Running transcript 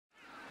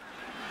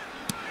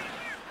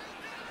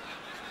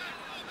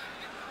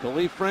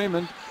Khalif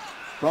Raymond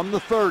from the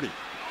 30.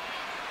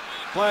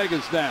 Flag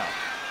is down.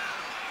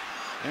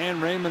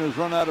 And Raymond has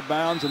run out of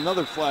bounds.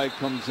 Another flag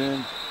comes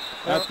in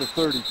at the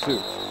 32.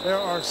 There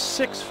are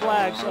 6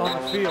 flags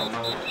on the field.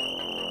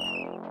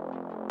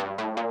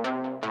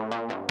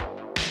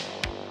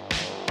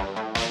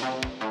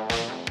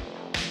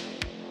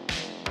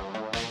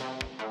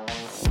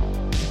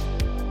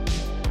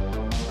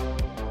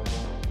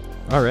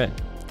 All right,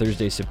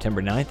 Thursday,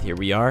 September 9th, here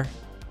we are.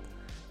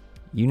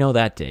 You know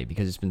that day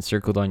because it's been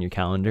circled on your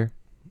calendar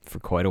for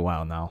quite a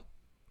while now.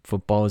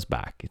 Football is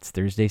back. It's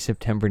Thursday,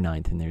 September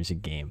 9th, and there's a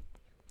game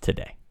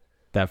today.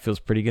 That feels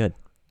pretty good.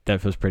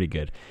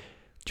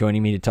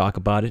 Joining me to talk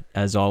about it,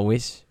 as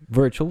always,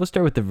 virtual. We'll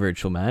start with the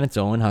virtual man. It's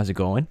Owen. How's it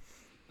going?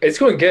 It's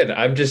going good.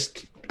 I'm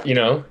just,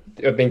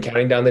 I've been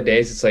counting down the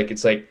days.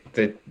 It's like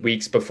the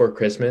weeks before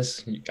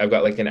Christmas. I've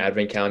got like an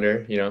advent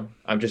calendar,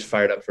 I'm just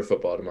fired up for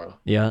football tomorrow.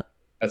 Yeah.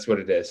 That's what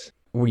it is.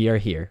 We are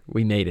here.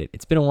 We made it.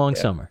 It's been a long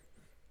summer.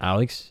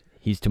 Alex,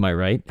 he's to my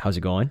right. How's it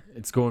going?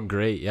 It's going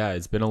great. Yeah,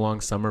 it's been a long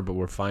summer, but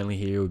we're finally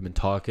here. We've been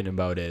talking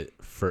about it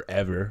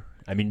forever.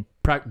 I mean,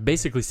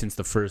 basically since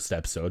the first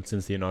episode,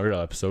 since the inaugural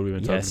episode, we've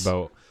been talking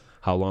about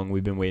how long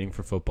we've been waiting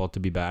for football to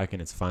be back,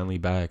 and it's finally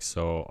back.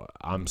 So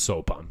I'm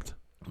so pumped.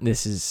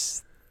 This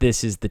is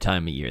the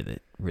time of year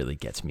that really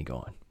gets me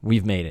going.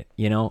 We've made it.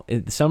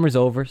 The summer's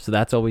over, so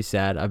that's always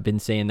sad. I've been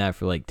saying that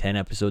for like 10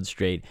 episodes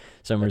straight.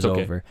 Summer's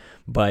over,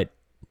 but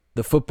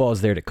the football's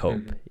there to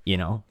cope.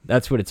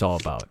 That's what it's all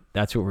about.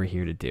 That's what we're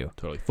here to do.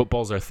 Totally.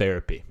 Football's our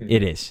therapy.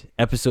 It is.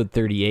 Episode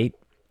 38.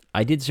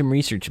 I did some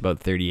research about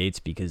 38s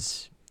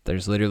because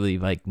there's literally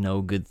like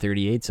no good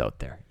 38s out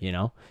there. You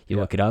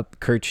look it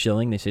up. Kurt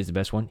Schilling, they say is the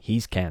best one.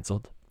 He's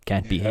canceled.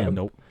 Can't be him.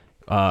 Nope.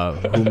 Who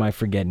am I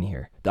forgetting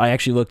here? I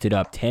actually looked it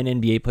up. 10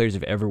 NBA players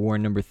have ever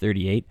worn number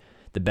 38.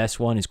 The best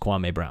one is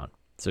Kwame Brown.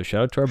 So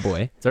shout out to our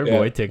boy. It's our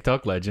boy,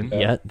 TikTok legend.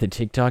 Yeah, the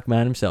TikTok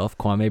man himself,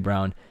 Kwame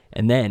Brown.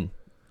 And then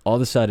all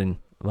of a sudden,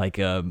 like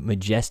a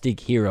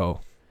majestic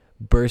hero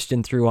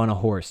bursting through on a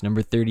horse,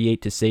 number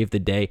 38 to save the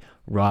day,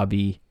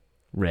 Robbie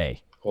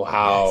Ray.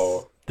 Wow.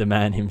 Yes, the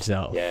man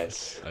himself.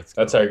 Yes.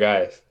 That's our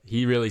guy.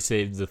 He really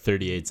saved the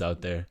 38s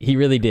out there. He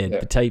really did.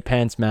 The tight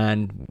pants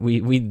man.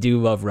 We do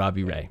love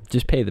Robbie Ray.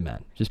 Just pay the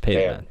man. Just pay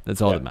the man.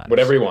 That's all that matters.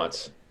 Whatever he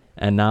wants.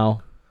 And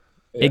now,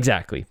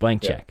 exactly,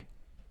 blank check.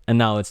 And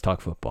now let's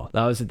talk football.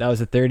 That was a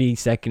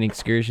 30-second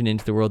excursion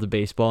into the world of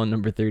baseball, and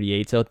number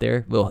 38's out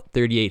there. Well,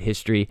 38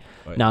 history.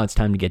 Right. Now it's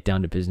time to get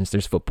down to business.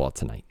 There's football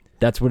tonight.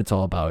 That's what it's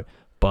all about.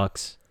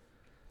 Bucks,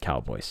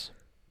 Cowboys.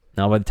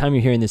 Now, by the time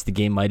you're hearing this, the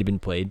game might have been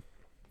played.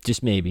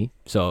 Just maybe.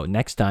 So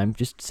next time,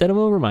 just set a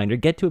little reminder.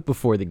 Get to it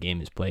before the game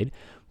is played.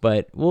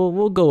 But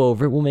we'll go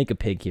over it. We'll make a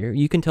pick here.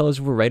 You can tell us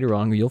if we're right or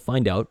wrong, or you'll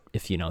find out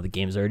if, the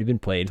game's already been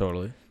played.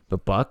 Totally.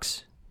 But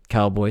Bucks,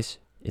 Cowboys,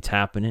 it's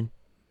happening.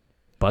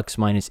 Bucks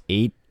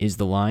 -8 is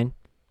the line.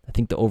 I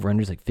think the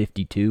over-under is like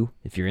 52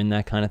 if you're in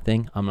that kind of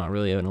thing. I'm not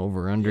really an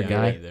over-under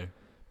guy.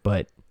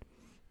 But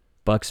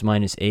Bucks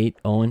 -8.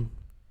 Owen,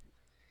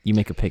 you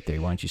make a pick there.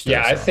 Why don't you start?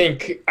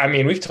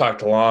 Yeah, we've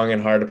talked long and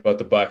hard about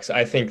the Bucks.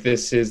 I think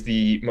this is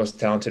the most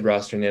talented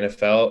roster in the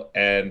NFL.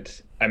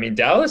 And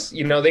Dallas,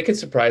 they could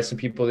surprise some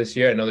people this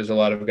year. I know there's a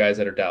lot of guys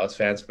that are Dallas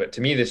fans, but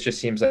to me, this just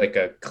seems like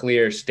a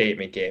clear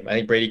statement game. I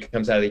think Brady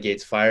comes out of the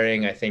gates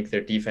firing. I think their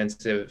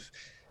defensive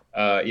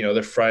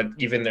their front,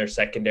 even their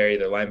secondary,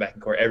 their linebacking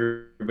core,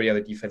 everybody on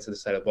the defensive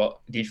side of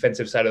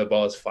the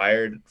ball is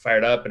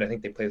fired up, and I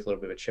think they play with a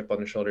little bit of a chip on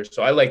their shoulders.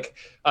 So I like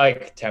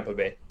Tampa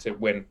Bay to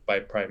win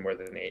by probably more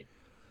than 8,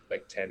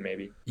 like 10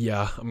 maybe.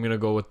 Yeah, I'm gonna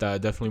go with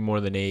that. Definitely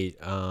more than 8.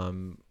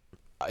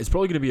 It's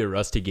probably gonna be a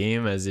rusty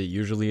game, as it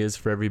usually is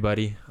for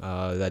everybody.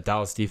 That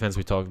Dallas defense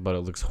we talked about, it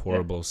looks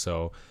horrible. Yeah.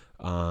 So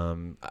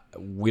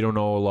we don't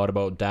know a lot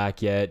about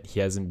Dak yet. He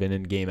hasn't been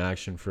in game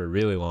action for a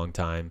really long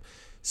time.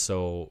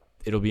 So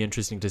it'll be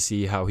interesting to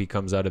see how he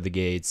comes out of the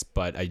gates,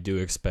 but I do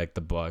expect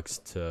the Bucks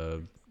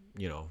to,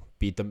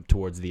 beat them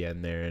towards the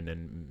end there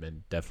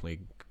and definitely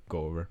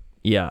go over.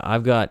 Yeah,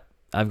 I've got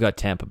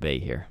Tampa Bay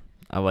here.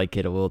 I like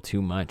it a little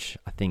too much.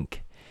 I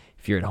think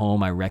if you're at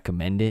home, I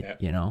recommend it.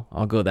 Yeah.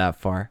 I'll go that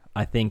far.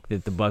 I think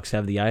that the Bucks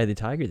have the eye of the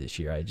tiger this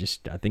year. I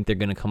think they're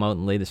going to come out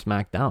and lay the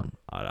smack down.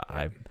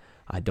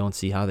 I don't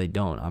see how they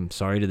don't. I'm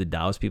sorry to the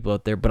Dallas people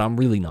out there, but I'm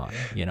really not,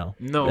 No,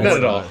 not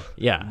at all.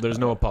 Yeah. There's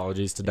no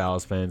apologies to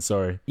Dallas fans.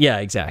 Sorry. Yeah,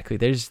 exactly.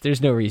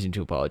 There's no reason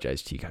to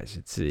apologize to you guys.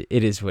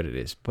 It is what it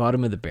is.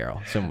 Bottom of the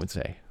barrel, some would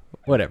say.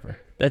 Whatever.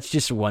 That's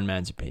just one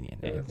man's opinion.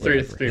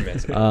 Three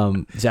man's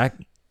opinion. Zach.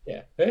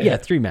 Yeah,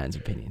 3 man's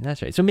opinion.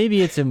 That's right. So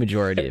maybe it's a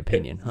majority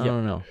opinion. I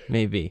don't know.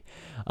 Maybe.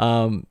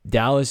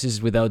 Dallas is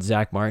without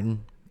Zach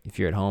Martin. If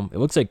you're at home, it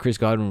looks like Chris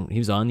Godwin, he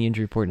was on the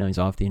injury report. Now he's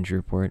off the injury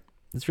report.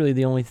 That's really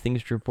the only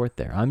things to report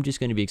there. I'm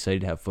just going to be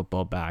excited to have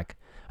football back.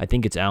 I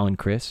think it's Al and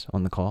Chris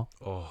on the call.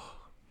 Oh,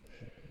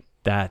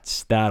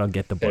 that'll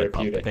get the blood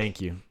pumping. Thank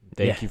you.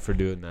 Thank you for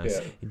doing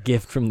this. Yeah.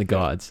 Gift from the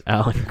gods,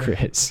 Al and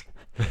Chris.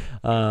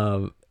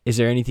 Is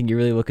there anything you're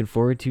really looking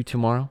forward to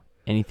tomorrow?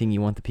 Anything you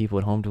want the people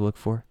at home to look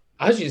for?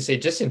 I was going to say,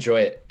 just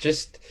enjoy it.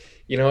 Just,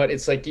 you know what?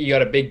 It's like you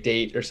got a big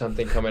date or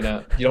something coming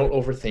up. You don't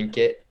overthink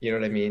it. You know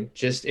what I mean?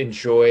 Just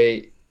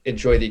enjoy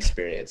the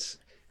experience.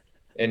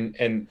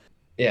 And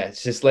yeah,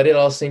 it's just let it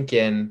all sink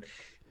in.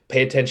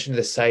 Pay attention to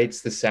the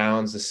sights, the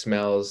sounds, the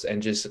smells,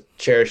 and just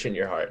cherish it in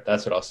your heart.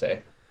 That's what I'll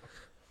say.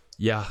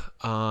 Yeah.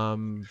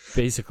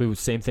 Basically,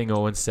 same thing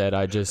Owen said.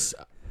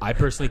 I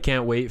personally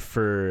can't wait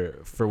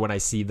for when I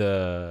see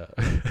the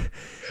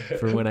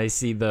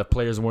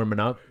players warming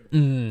up,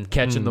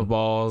 catching the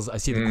balls. I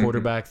see the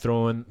quarterback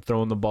throwing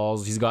the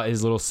balls. He's got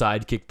his little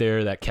sidekick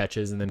there that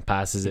catches and then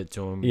passes it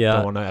to him. Yeah.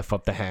 Don't want to F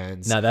up the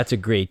hands. Now that's a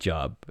great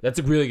job. That's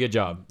a really good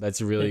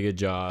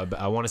job.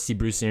 I want to see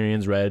Bruce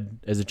Arians red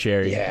as a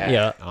cherry.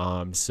 Yeah.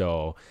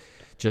 So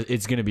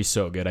it's going to be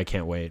so good. I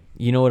can't wait.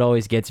 You know what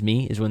always gets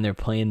me is when they're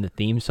playing the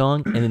theme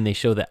song and then they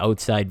show the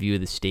outside view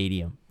of the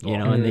stadium,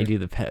 and they do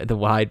the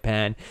wide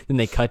pan. Then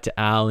they cut to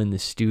Al in the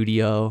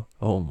studio.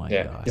 Oh my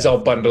God. He's all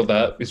bundled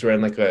up. He's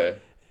wearing like a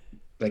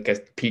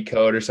pea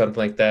coat or something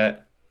like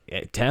that.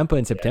 Yeah, Tampa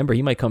in September,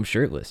 he might come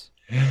shirtless.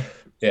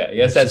 Yeah,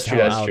 yes, that's true.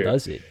 That's Al true.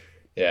 does it.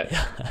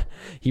 Yeah.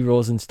 He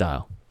rolls in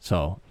style.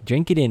 So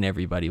drink it in,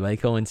 everybody.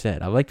 Like Owen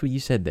said, I liked what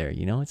you said there.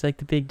 It's like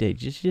the big day.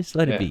 Just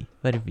let it be.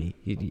 Let it be.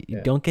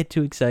 You don't get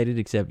too excited.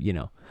 Except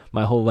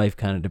my whole life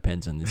kind of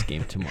depends on this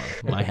game tomorrow.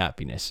 My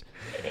happiness.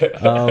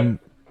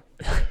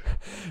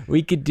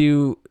 We could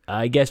do.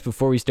 I guess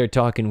before we start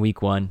talking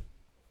week one,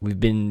 we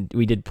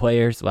did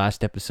players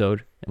last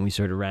episode, and we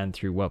sort of ran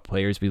through what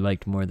players we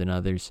liked more than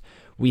others.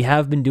 We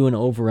have been doing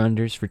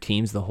over-unders for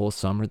teams the whole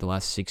summer. The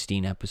last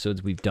 16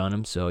 episodes we've done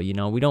them, so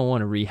we don't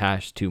want to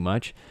rehash too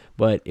much.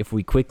 But if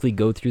we quickly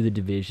go through the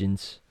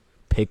divisions,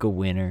 pick a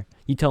winner.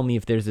 You tell me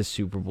if there's a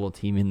Super Bowl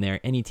team in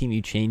there, any team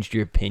you changed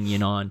your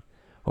opinion on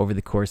over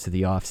the course of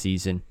the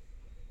offseason.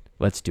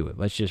 Let's do it.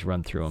 Let's just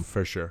run through them.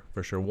 For sure.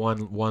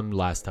 One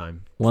last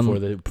time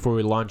before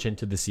we launch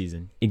into the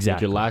season.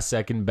 Exactly. Make your last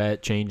second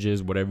bet,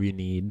 changes, whatever you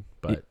need.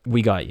 But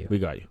we got you.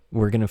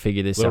 We're gonna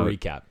figure this out.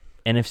 Recap.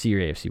 NFC or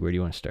AFC? Where do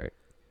you want to start?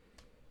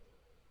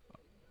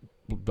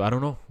 I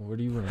don't know. Where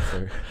do you want to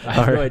start? I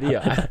have no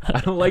idea. I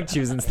don't like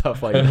choosing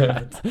stuff like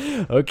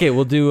that. Okay,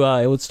 we'll do.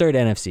 We'll start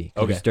NFC.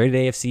 Okay. We started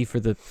AFC for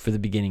the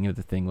beginning of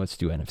the thing. Let's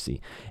do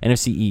NFC.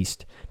 NFC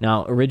East.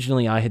 Now,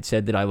 originally, I had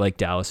said that I like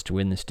Dallas to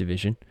win this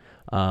division.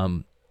 Are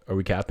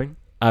we capping?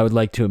 I would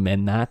like to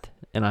amend that,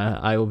 and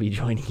I will be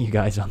joining you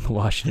guys on the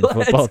Washington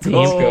football team.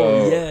 Let's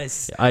go.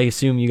 Yes. I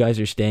assume you guys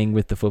are staying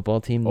with the football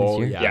team this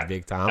year? Yeah,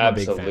 big time. I'm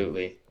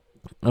Absolutely. a big fan.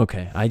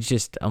 Okay,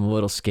 I'm a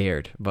little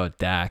scared about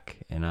Dak,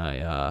 and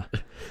I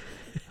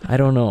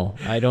don't know.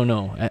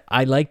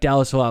 I liked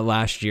Dallas a lot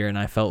last year, and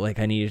I felt like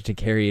I needed to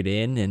carry it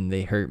in, and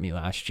they hurt me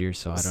last year,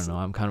 so I don't know.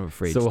 I'm kind of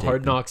afraid. So to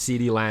Hard Knock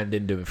CD Land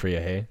didn't do it for you,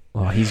 hey?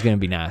 Well, he's gonna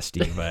be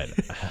nasty, but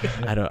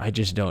I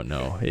just don't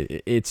know.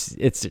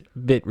 It's a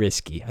bit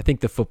risky. I think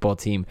the football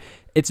team.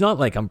 It's not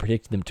like I'm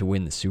predicting them to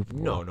win the Super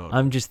Bowl. No.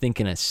 I'm just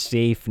thinking a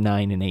safe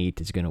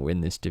 9-8 is gonna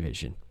win this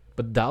division.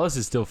 But Dallas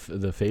is still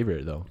the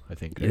favorite, though, I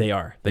think. Right? They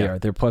are.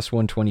 They're plus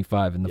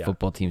 125, and the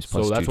football team's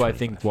plus 225. So that's why I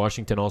think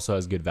Washington also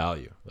has good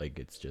value. Like,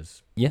 it's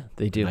just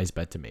they do. a nice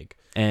bet to make.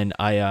 And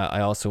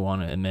I also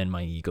want to amend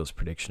my Eagles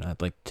prediction.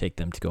 I'd like to take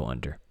them to go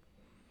under.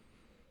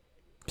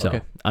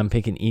 So I'm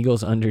picking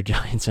Eagles under,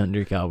 Giants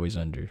under, Cowboys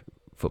under,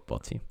 football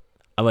team.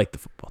 I like the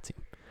football team.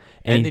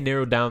 And they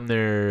narrowed down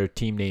their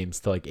team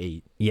names to like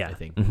 8. Yeah, I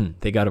think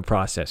they got a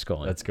process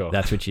going. Let's go.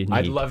 That's what you need.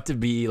 I'd love to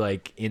be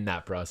like in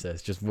that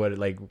process. Just what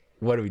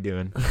are we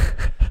doing?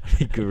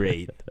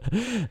 Great.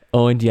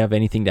 Owen, do you have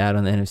anything to add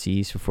on the NFC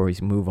East before we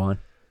move on?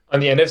 On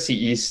the NFC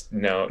East,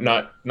 no,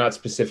 not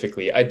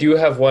specifically. I do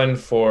have one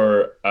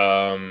for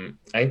I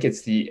think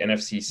it's the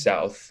NFC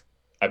South,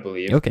 I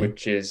believe,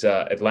 which is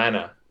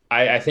Atlanta.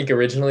 I think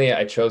originally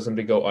I chose them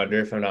to go under,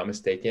 if I'm not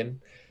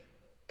mistaken,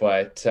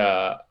 but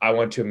I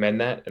want to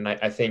amend that, and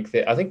I think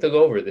they'll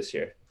go over this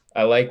year.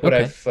 I like what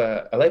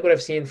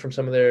I've seen from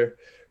some of their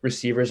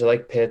receivers. I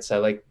like Pitts. I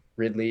like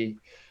Ridley.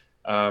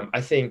 I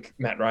think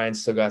Matt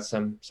Ryan's still got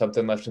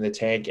something left in the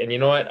tank. And you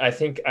know what? I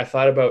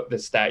thought about the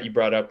stat you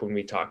brought up when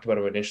we talked about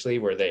them initially,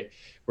 where they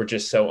were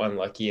just so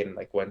unlucky in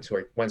like one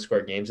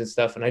score games and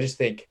stuff. And I just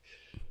think,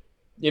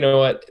 you know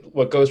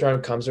what goes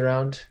around comes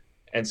around.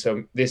 And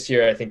so this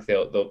year, I think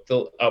they'll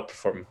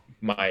outperform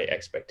my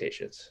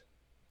expectations.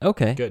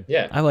 Okay. Good.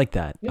 Yeah. I like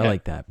that. Yeah. I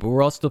like that. But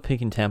we're all still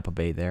picking Tampa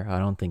Bay there. I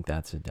don't think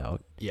that's a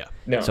doubt. Yeah.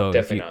 No, so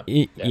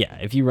definitely not.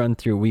 If you run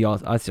through, we'd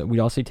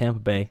all say Tampa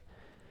Bay.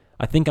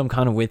 I think I'm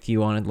kind of with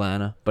you on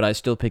Atlanta, but I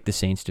still pick the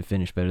Saints to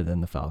finish better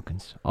than the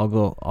Falcons. I'll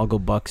go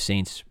Bucks,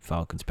 Saints,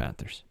 Falcons,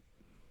 Panthers.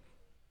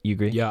 You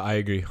agree? Yeah, I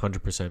agree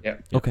 100%. Yeah.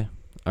 Okay.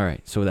 All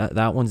right. So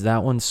that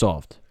one's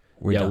solved.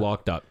 We're done.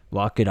 Locked up.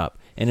 Lock it up.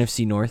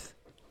 NFC North.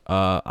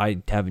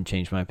 I haven't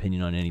changed my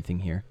opinion on anything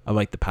here. I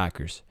like the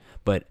Packers,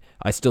 but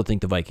I still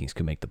think the Vikings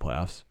could make the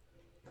playoffs.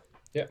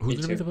 Yeah. Who's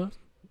going to make the playoffs?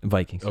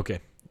 Vikings. Okay.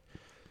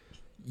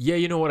 Yeah,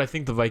 you know what? I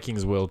think the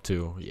Vikings will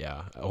too.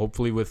 Yeah.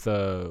 Hopefully with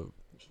hope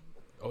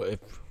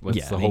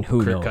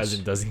Kirk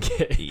Cousins doesn't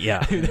get.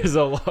 Yeah. There's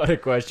a lot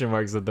of question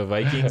marks with the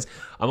Vikings.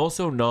 I'm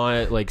also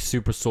not like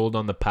super sold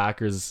on the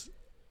Packers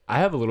I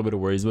have a little bit of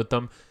worries with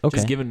them. Okay.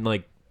 Just given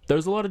like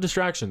there's a lot of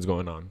distractions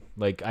going on.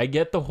 Like I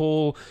get the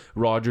whole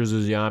Rodgers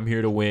is I'm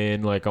here to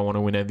win. Like I want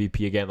to win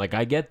MVP again. Like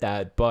I get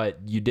that, but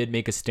you did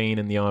make a stain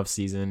in the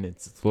offseason.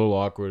 It's a little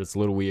awkward. It's a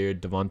little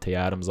weird. Devontae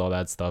Adams, all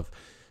that stuff.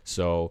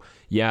 So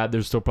yeah,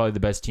 they're still probably the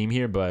best team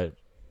here, but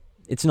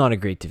it's not a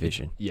great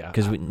division. Yeah,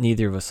 because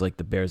neither of us like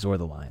the Bears or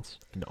the Lions.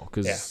 No,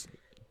 because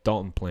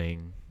Dalton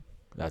playing,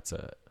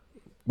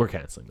 we're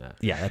canceling that.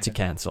 Yeah, that's a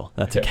cancel.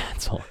 That's a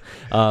cancel.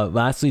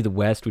 Lastly, the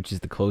West, which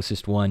is the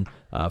closest one,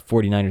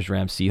 49ers,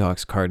 Rams,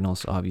 Seahawks,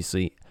 Cardinals,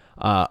 obviously.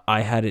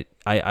 I had it.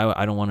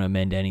 I don't want to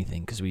amend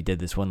anything because we did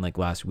this one like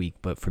last week,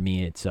 but for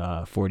me, it's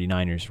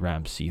 49ers,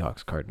 Rams,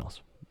 Seahawks,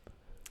 Cardinals.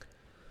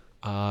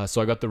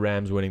 So I got the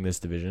Rams winning this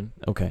division.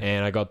 Okay.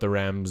 And I got the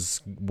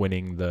Rams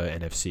winning the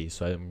NFC,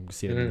 so I'm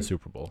seeing them in the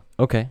Super Bowl.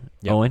 Okay.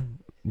 Yep. Owen,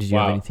 did you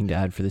have anything to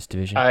add for this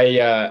division?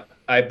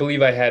 I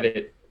believe I had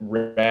it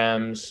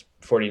Rams,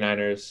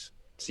 49ers,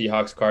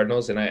 Seahawks,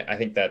 Cardinals, and I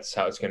think that's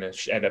how it's going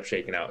to end up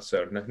shaking out.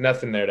 So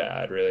nothing there to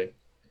add, really.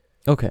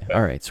 Okay,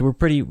 all right. So we're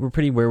pretty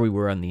where we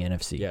were on the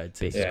NFC. Yeah,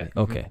 basically. Yeah.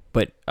 Okay,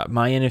 but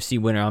my NFC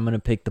winner, I'm going to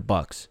pick the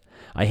Bucks.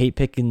 I hate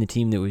picking the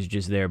team that was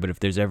just there, but if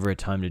there's ever a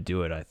time to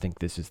do it, I think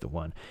this is the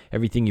one.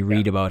 Everything you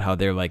read about how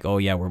they're like, oh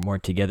yeah, we're more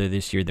together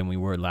this year than we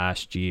were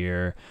last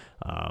year.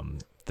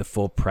 The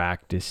full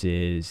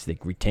practices, they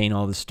retain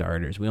all the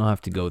starters. We don't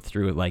have to go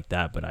through it like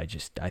that, but I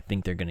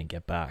think they're going to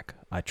get back.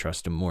 I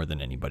trust them more than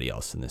anybody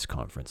else in this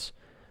conference.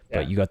 Yeah.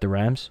 But you got the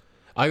Rams?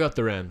 I got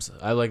the Rams.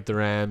 I like the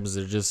Rams.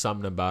 There's just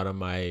something about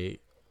them.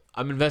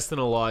 I'm investing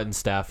a lot in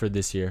Stafford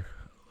this year.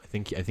 I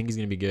think he's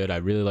going to be good. I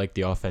really like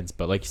the offense,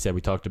 but like you said,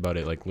 we talked about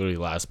it like literally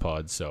last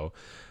pod. So,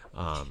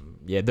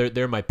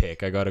 they're my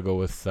pick. I got to go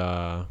with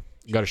got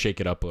to shake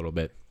it up a little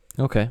bit.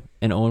 Okay.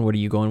 And Owen, what are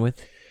you going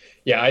with?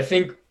 Yeah, I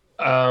think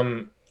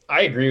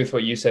I agree with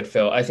what you said,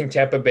 Phil. I think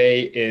Tampa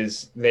Bay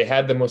they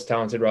had the most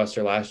talented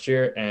roster last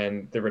year,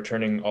 and they're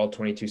returning all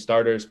 22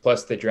 starters.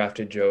 Plus, they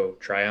drafted Joe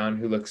Tryon,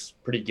 who looks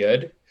pretty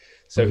good.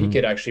 So he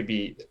could actually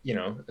be,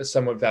 a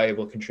somewhat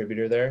valuable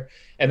contributor there.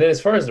 And then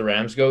as far as the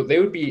Rams go, they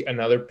would be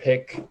another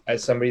pick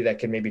as somebody that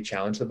can maybe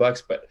challenge the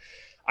Bucs. But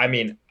I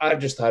mean, I've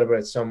just thought about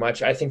it so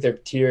much. I think they're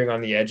teetering on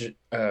the edge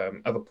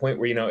of a point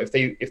where,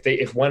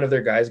 if one of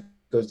their guys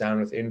goes down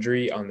with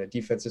injury on the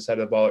defensive side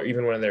of the ball, or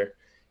even one of their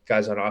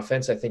guys on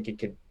offense, I think it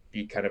could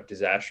be kind of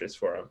disastrous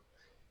for them.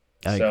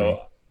 I agree.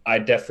 I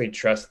definitely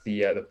trust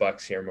the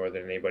Bucs here more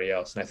than anybody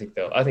else, and I think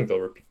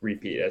they'll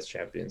repeat as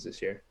champions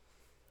this year.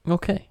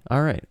 Okay.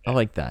 All right. I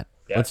like that.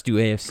 Yeah. Let's do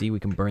AFC.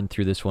 We can burn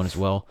through this one as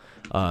well.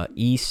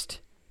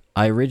 East,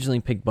 I originally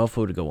picked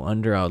Buffalo to go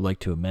under. I would like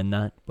to amend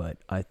that, but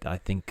I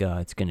think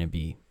it's going to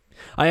be...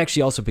 I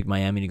actually also picked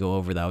Miami to go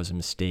over. That was a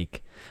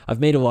mistake. I've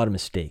made a lot of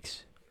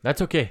mistakes. That's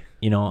okay.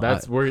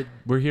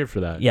 We're here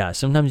for that. Yeah,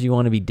 sometimes you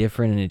want to be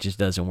different and it just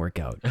doesn't work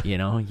out. You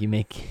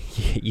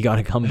got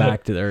to come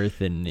back to the earth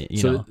and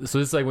So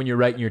it's like when you're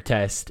writing your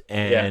test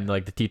and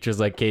like the teacher's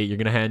like, "Hey, you're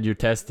gonna hand your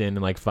test in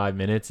like 5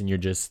 minutes," and you're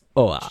just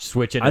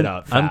switching it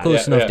up. I'm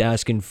close enough to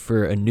asking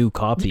for a new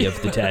copy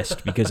of the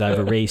test because I've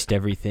erased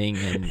everything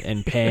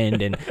and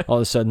penned, and all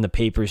of a sudden the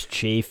paper's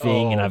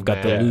chafing and I've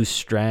got the loose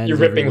strands. You're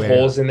ripping everywhere.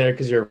 Holes in there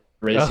because you're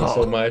racing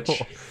so much.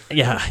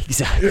 Yeah,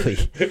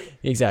 exactly.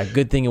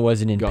 Good thing it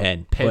wasn't in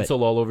pen.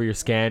 Pencil all over your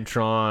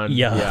Scantron.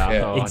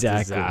 Yeah.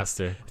 Exactly.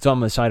 Disaster. It's on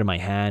the side of my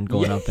hand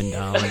going up and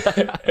down.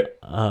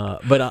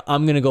 But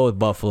I'm going to go with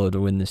Buffalo to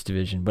win this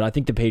division. But I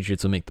think the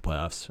Patriots will make the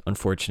playoffs,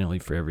 unfortunately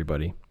for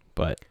everybody.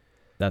 But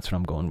that's what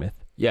I'm going with.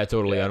 Yeah,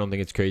 totally. Yeah. I don't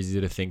think it's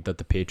crazy to think that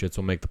the Patriots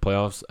will make the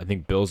playoffs. I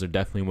think Bills are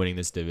definitely winning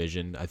this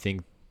division. I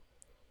think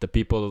the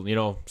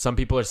people, some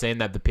people are saying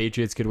that the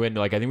Patriots could win.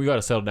 Like, I think we got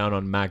to settle down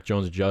on Mac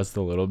Jones just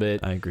a little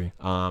bit. I agree.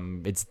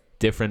 It's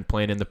different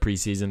playing in the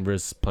preseason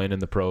versus playing in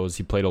the pros.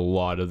 He played a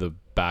lot of the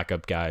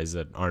backup guys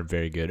that aren't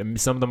very good. I mean,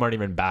 some of them aren't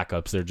even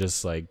backups. They're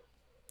just like,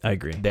 I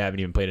agree. They haven't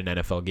even played an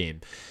NFL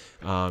game.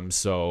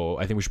 So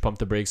I think we should pump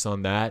the brakes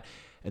on that.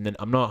 And then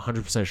I'm not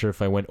 100% sure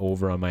if I went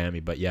over on Miami,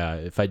 but yeah,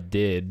 if I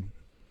did,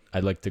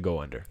 I'd like to go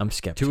under. I'm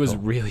skeptical. 2 is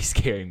really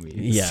scaring me.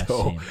 Yeah,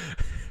 so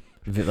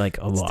same. Like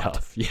a lot.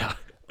 Tough. Yeah.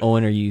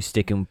 Owen, are you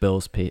sticking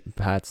Bills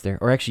Pats there?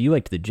 Or actually, you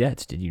liked the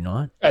Jets, did you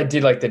not? I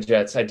did like the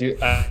Jets. I do.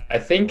 I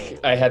think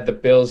I had the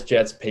Bills,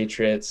 Jets,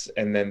 Patriots,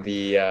 and then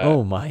the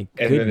oh my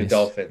goodness, and then the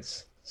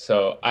Dolphins.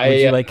 So would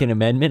you like an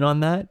amendment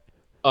on that?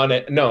 On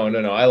it? No.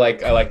 I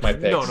like my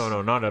picks.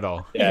 No, not at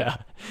all. Yeah.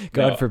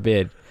 God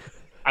forbid.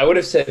 I would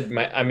have said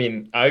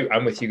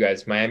I'm with you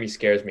guys. Miami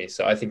scares me,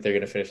 so I think they're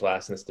going to finish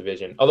last in this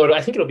division. Although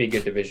I think it'll be a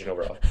good division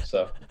overall.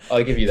 So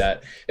I'll give you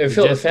that. And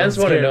Phil, the fans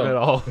want to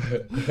know.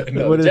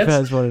 What do the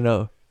fans want to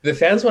know? The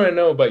fans want to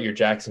know about your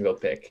Jacksonville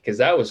pick because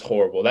that was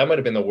horrible. That might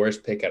have been the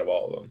worst pick out of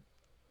all of them.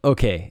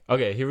 Okay,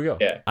 here we go.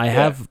 Yeah, I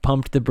have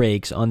pumped the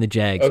brakes on the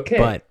Jags,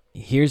 but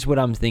here's what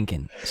I'm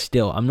thinking.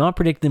 Still, I'm not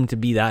predicting them to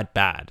be that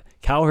bad.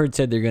 Cowherd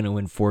said they're going to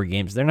win 4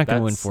 games. They're not going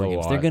to win 4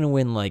 games. They're going to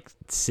win like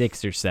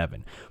 6 or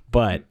 7.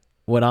 But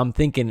what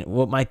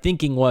my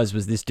thinking was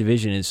this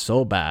division is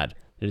so bad.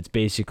 that it's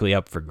basically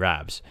up for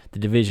grabs. The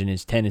division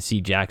is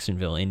Tennessee,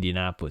 Jacksonville,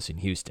 Indianapolis,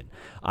 and Houston.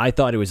 I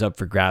thought it was up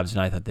for grabs,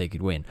 and I thought they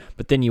could win.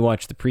 But then you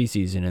watch the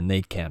preseason, and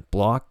they can't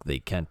block. They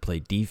can't play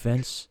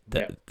defense.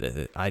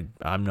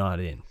 I'm not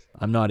in.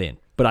 I'm not in.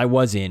 But I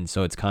was in,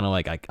 so it's kind of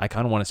like I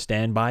kind of want to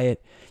stand by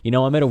it.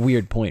 I'm at a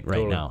weird point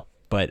right now,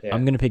 but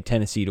I'm going to pick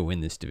Tennessee to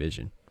win this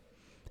division.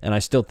 And I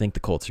still think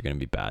the Colts are going to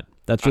be bad.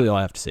 That's really all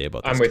I have to say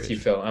about this. I'm with you,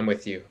 Phil. I'm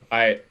with you.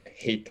 I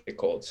hate the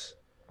Colts.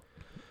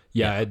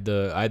 Yeah, I had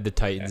the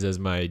Titans as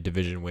my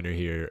division winner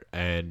here,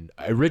 and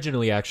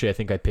originally, actually, I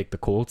think I picked the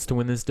Colts to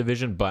win this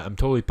division, but I'm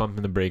totally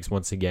pumping the brakes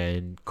once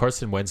again.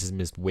 Carson Wentz has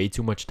missed way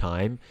too much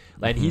time,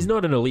 and he's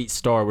not an elite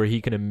star where he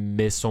can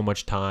miss so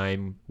much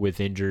time with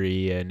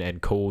injury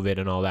and COVID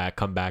and all that,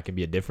 come back and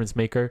be a difference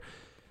maker.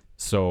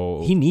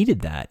 So he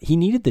needed that. He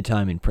needed the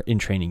time in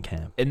training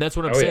camp, and that's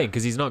what I'm saying,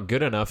 because he's not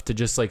good enough to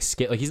just like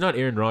skip. Like, he's not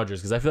Aaron Rodgers,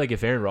 because I feel like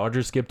if Aaron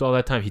Rodgers skipped all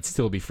that time, he'd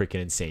still be freaking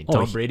insane.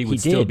 Tom Brady would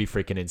still be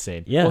freaking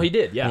insane. Yeah, well, he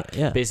did. Yeah,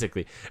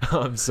 basically.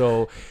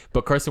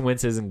 But Carson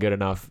Wentz isn't good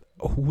enough.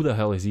 Who the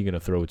hell is he gonna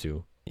throw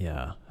to?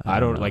 Yeah, I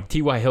don't know. Like,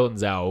 T.Y.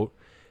 Hilton's out.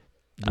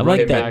 I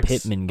like that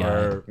Pittman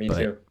guy. Me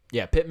too.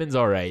 Yeah, Pittman's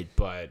all right,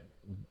 but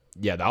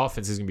yeah, the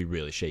offense is gonna be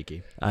really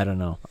shaky. I don't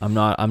know. I'm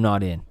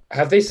not in.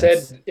 Have they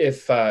said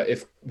if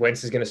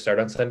Wentz is going to start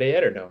on Sunday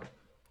yet or no?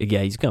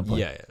 Yeah, he's gonna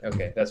play. Yeah.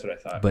 Okay, that's what I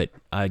thought. But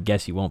I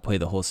guess he won't play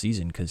the whole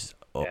season because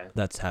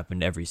that's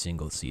happened every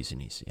single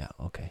season.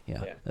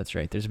 That's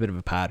right. There's a bit of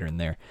a pattern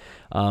there.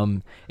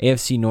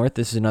 AFC North,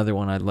 this is another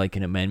one I'd like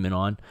an amendment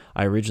on.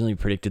 I originally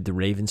predicted the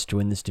Ravens to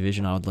win this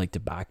division. I would like to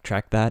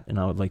backtrack that, and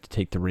I would like to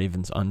take the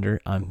Ravens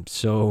under. I'm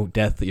so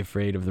deathly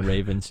afraid of the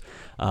Ravens.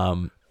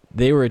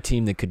 They were a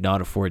team that could not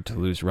afford to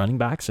lose running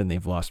backs, and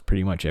they've lost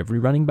pretty much every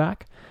running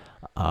back.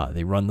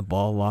 They run the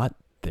ball a lot.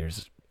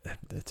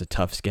 It's a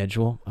tough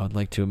schedule. I would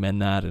like to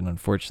amend that, and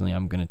unfortunately,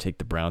 I'm going to take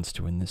the Browns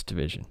to win this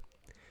division.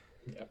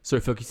 Yeah.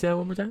 Sorry, Phil, can you say that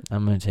one more time?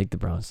 I'm going to take the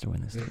Browns to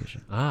win this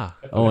division.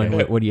 Oh, and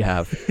what do you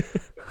have?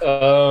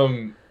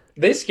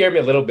 They scare me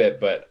a little bit,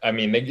 but I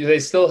mean, they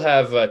still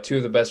have two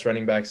of the best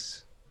running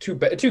backs, two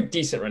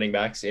decent running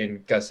backs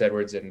in Gus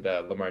Edwards and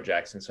Lamar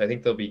Jackson. So I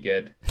think they'll be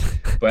good.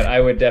 But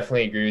I would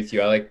definitely agree with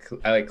you. I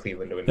like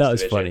Cleveland to win this division. That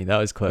was funny. That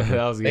was clever.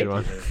 That was a good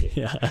one.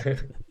 Yeah.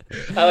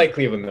 I like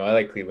Cleveland, though. I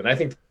like Cleveland. I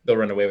think they'll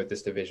run away with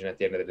this division at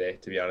the end of the day,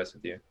 to be honest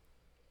with you.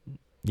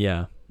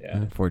 Yeah.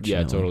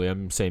 Unfortunately. Yeah, totally.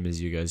 I'm same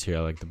as you guys here.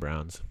 I like the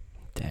Browns.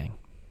 Dang.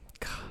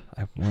 God,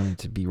 I wanted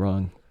to be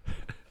wrong.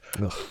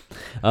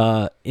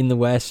 In the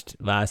West,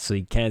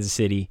 lastly, Kansas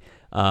City.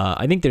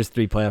 I think there's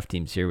 3 playoff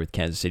teams here with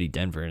Kansas City,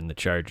 Denver, and the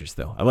Chargers,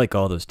 though. I like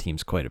all those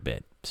teams quite a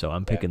bit. So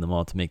I'm picking them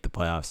all to make the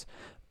playoffs.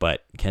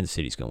 But Kansas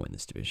City's going to win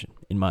this division,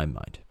 in my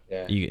mind.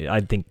 Yeah.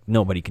 I think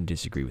nobody can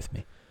disagree with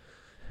me.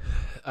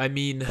 I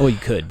mean... Well, you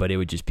could, but it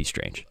would just be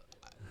strange.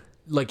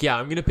 Like, yeah,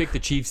 I'm going to pick the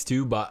Chiefs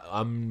too, but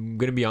I'm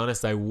going to be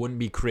honest, I wouldn't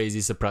be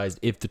crazy surprised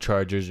if the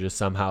Chargers just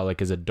somehow,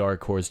 like, as a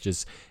dark horse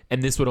just...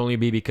 And this would only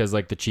be because,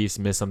 like, the Chiefs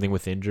miss something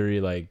with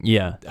injury. Like,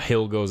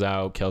 Hill goes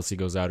out, Kelsey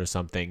goes out or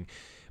something.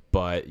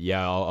 But,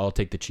 yeah, I'll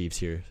take the Chiefs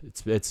here.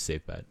 It's a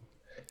safe bet.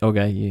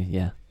 Okay,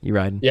 you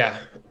riding? Yeah,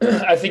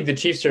 I think the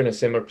Chiefs are in a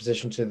similar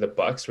position to the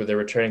Bucs, where they're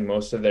returning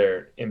most of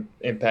their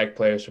impact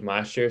players from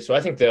last year. So I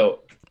think they'll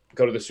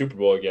go to the Super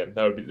Bowl again.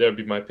 That would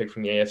be my pick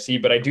from the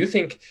AFC. But I do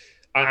think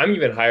I'm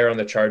even higher on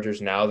the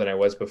Chargers now than I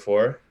was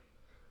before.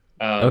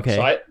 Okay.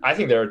 So I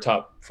think they're a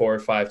top 4 or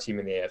 5 team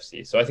in the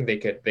AFC. So I think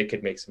they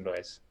could make some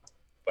noise.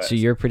 But so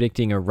you're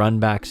predicting a run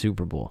back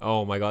Super Bowl?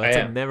 Oh my God,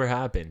 that's never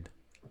happened.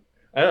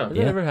 I don't know.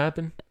 Has that ever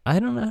happened? I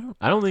don't know.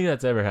 I don't think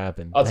that's ever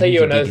happened. I'll tell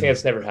you another thing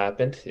that's never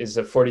happened is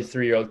a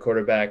 43-year-old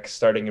quarterback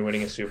starting and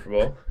winning a Super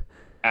Bowl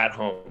at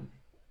home.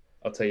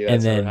 I'll tell you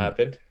that's never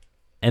happened.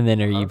 And then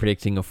are you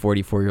predicting a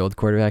 44-year-old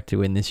quarterback to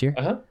win this year?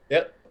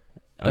 Yep.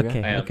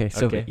 Okay.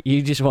 So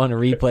you just want to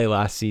replay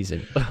last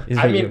season is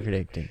what you're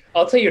predicting.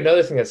 I'll tell you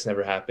another thing that's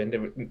never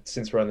happened,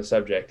 since we're on the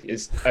subject,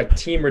 is a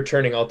team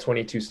returning all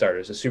 22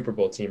 starters, a Super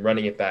Bowl team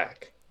running it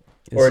back.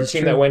 Or a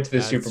team that went to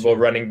the Super Bowl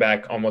running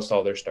back almost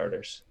all their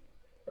starters.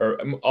 Or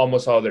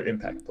almost all their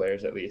impact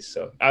players, at least.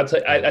 So I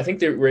think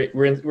that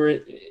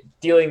we're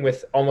dealing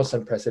with almost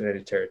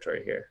unprecedented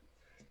territory here.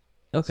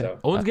 Okay. So,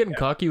 Owen's getting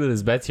cocky with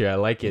his bets here. I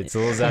like it. It's a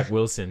little Zach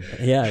Wilson.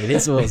 Yeah, it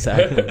is a little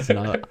Zach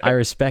Wilson. I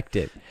respect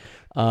it.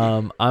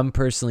 I'm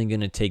personally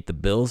going to take the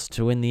Bills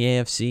to win the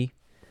AFC,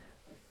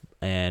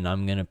 and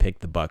I'm going to pick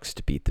the Bucs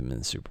to beat them in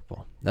the Super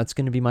Bowl. That's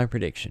going to be my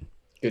prediction.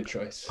 Good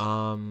choice.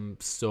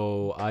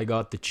 So I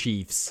got the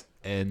Chiefs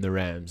and the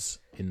Rams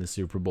in the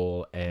Super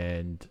Bowl,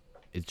 and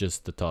it's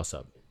just the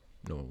toss-up.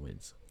 No one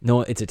wins.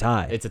 No, it's a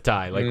tie. It's a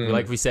tie.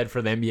 Like we said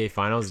for the NBA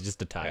Finals, it's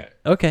just a tie.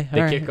 Okay,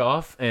 They kick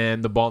off,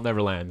 and the ball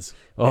never lands.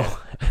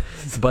 Oh,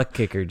 butt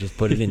kicker. Just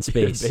put it in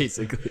space.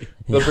 Basically.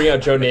 They'll bring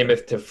out Joe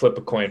Namath to flip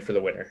a coin for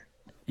the winner.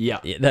 Yeah,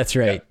 that's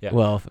right. Yeah.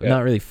 Well,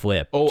 not really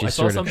flip. Oh, just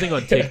I saw something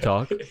on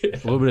TikTok. A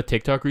little bit of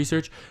TikTok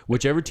research.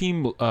 Whichever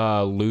team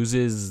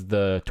loses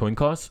the coin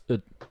toss.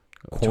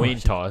 Coin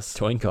toss.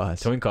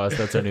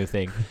 That's our new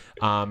thing.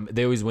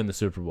 They always win the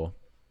Super Bowl.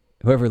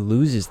 Whoever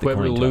loses the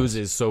coin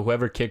toss. So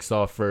whoever kicks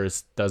off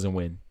first doesn't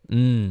win.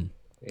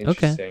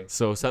 Interesting.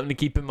 So something to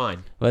keep in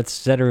mind. Let's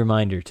set a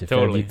reminder to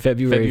February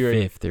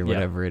 5th or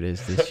whatever it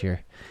is this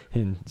year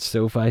in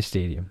SoFi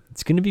Stadium.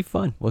 It's going to be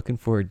fun. Looking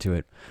forward to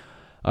it.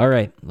 All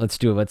right, let's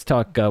do it. Let's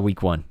talk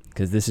week 1,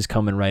 because this is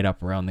coming right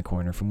up around the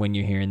corner. From when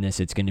you're hearing this,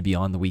 it's going to be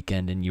on the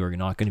weekend, and you're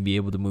not going to be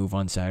able to move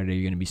on Saturday.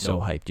 You're going to be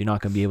so hyped. You're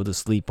not going to be able to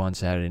sleep on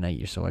Saturday night.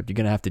 You're so hyped. You're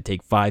going to have to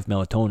take 5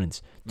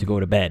 melatonins to go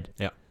to bed.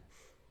 Yeah.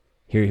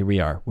 Here we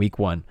are, week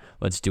 1.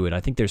 Let's do it.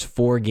 I think there's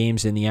 4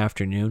 games in the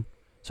afternoon,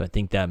 so I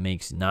think that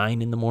makes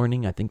 9 in the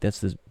morning. I think that's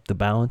the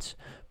balance.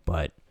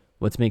 But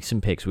let's make some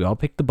picks. We all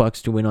picked the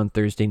Bucks to win on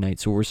Thursday night,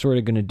 so we're sort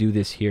of going to do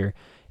this here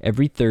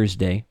every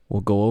Thursday.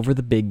 We'll go over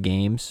the big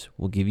games.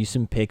 We'll give you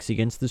some picks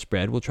against the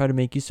spread. We'll try to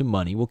make you some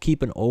money. We'll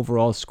keep an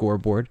overall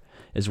scoreboard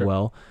as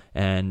well.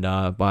 And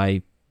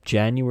by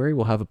January,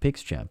 we'll have a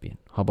picks champion.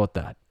 How about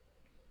that?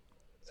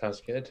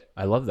 Sounds good.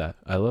 I love that.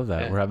 Yeah.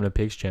 We're having a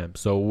picks champ.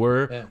 So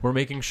we're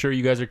making sure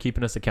you guys are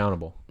keeping us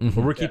accountable.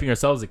 Or we're keeping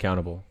ourselves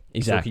accountable.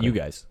 Exactly. So can you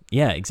guys.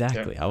 Yeah,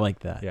 exactly. I like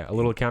that. Yeah, a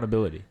little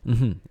accountability.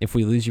 If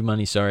we lose your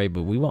money, sorry,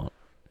 but we won't.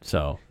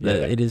 So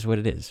it is what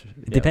it is.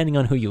 Depending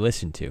on who you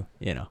listen to,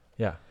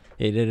 Yeah.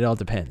 It all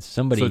depends.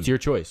 Somebody. So it's your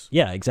choice.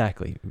 Yeah,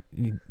 exactly.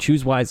 You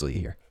choose wisely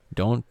here.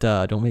 Don't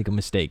make a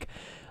mistake.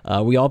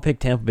 We all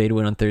picked Tampa Bay to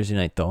win on Thursday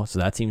night, though, so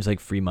that seems like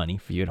free money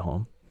for you at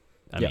home.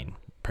 I mean,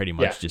 pretty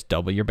much just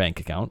double your bank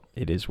account.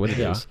 It is what it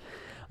is.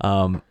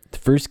 The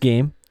first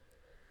game,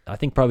 I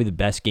think probably the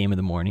best game of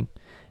the morning,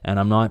 and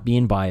I'm not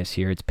being biased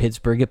here. It's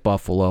Pittsburgh at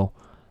Buffalo.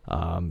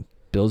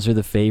 Bills are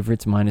the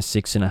favorites,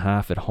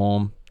 -6.5 at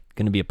home.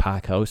 Going to be a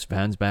pack house.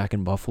 Fans back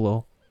in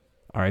Buffalo.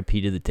 RIP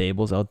to the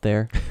tables out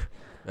there.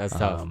 That's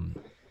tough.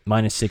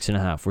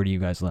 -6.5. Where do you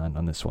guys land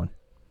on this one?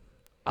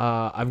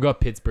 I've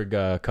got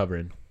Pittsburgh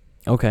covering.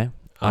 Okay.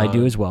 I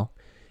do as well.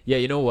 Yeah,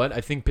 you know what?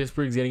 I think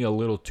Pittsburgh's getting a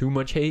little too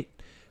much hate,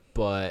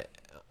 but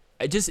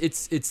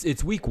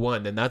it's week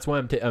 1, and that's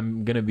why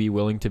I'm gonna be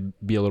willing to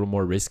be a little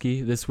more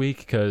risky this week,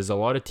 because a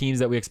lot of teams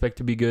that we expect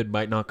to be good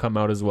might not come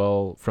out as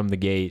well from the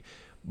gate,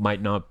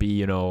 might not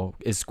be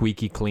as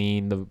squeaky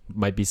clean. There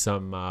might be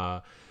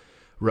some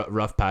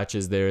rough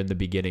patches there in the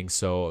beginning.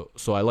 So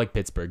I like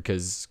Pittsburgh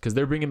because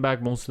they're bringing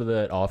back most of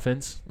that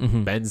offense.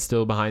 Ben's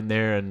still behind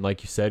there, and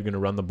like you said, going to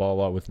run the ball a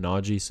lot with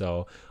Najee.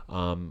 So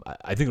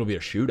I think it'll be a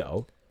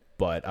shootout,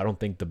 but I don't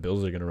think the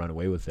Bills are going to run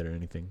away with it or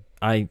anything.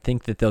 I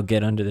think that they'll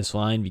get under this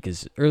line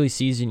because early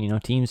season,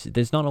 teams,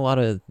 there's not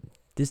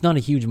a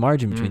huge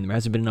margin between them. There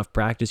hasn't been enough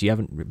practice. You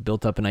haven't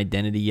built up an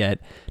identity yet.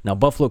 Now,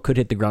 Buffalo could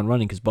hit the ground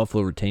running because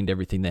Buffalo retained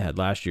everything they had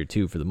last year,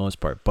 too, for the most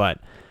part. But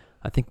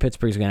I think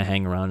Pittsburgh's going to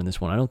hang around in this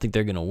one. I don't think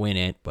they're going to win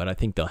it, but I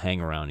think they'll hang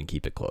around and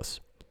keep it close.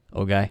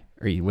 Okay?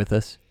 Are you with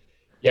us?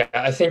 Yeah,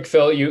 I think,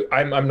 Phil,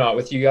 I'm not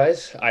with you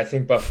guys. I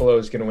think Buffalo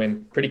is going to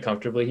win pretty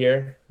comfortably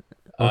here.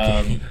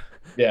 Okay.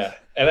 Yeah,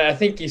 and I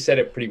think you said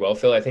it pretty well,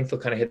 Phil. I think they'll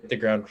kind of hit the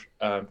ground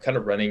kind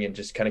of running and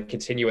just kind of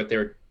continue what they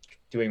were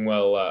doing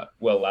well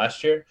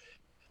last year.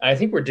 I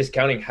think we're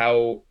discounting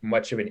how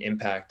much of an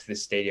impact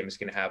this stadium is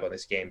going to have on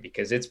this game,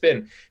 because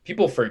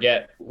people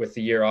forget with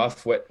the year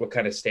off what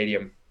kind of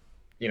stadium,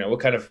 what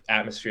kind of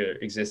atmosphere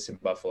exists in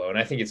Buffalo. And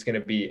I think it's going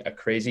to be a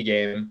crazy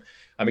game.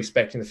 I'm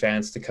expecting the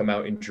fans to come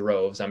out in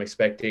droves. I'm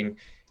expecting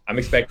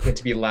it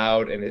to be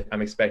loud, and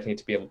I'm expecting it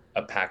to be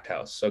a packed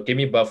house. So give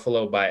me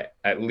Buffalo by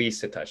at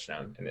least a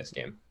touchdown in this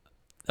game.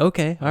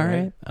 Okay, all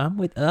right. I'm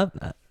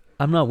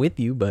not with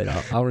you, but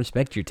I'll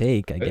respect your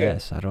take, I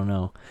guess. I don't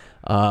know.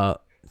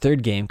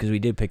 Third game, because we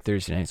did pick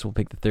Thursday night, so we'll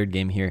pick the third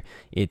game here.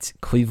 It's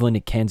Cleveland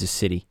at Kansas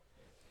City.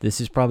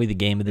 This is probably the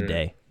game of the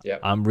day. Yeah.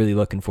 I'm really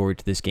looking forward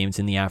to this game. It's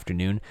in the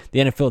afternoon. The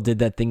NFL did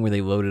that thing where they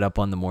loaded up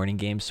on the morning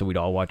games, so we'd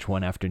all watch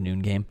one afternoon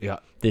game. Yeah.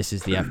 This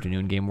is the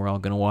afternoon game we're all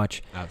going to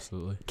watch.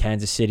 Absolutely.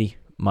 Kansas City,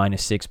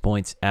 -6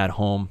 points at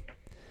home.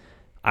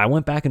 I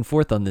went back and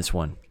forth on this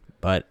one,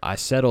 but I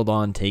settled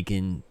on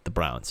taking the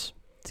Browns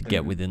to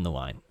get within the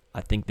line.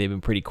 I think they've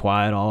been pretty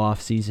quiet all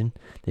off season.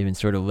 They've been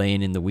sort of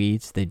laying in the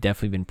weeds. They've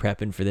definitely been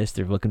prepping for this.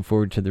 They're looking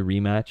forward to the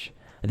rematch.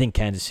 I think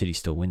Kansas City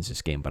still wins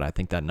this game, but I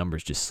think that number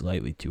is just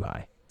slightly too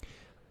high.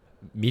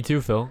 Me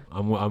too, Phil.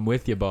 I'm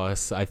with you,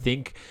 boss. I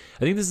think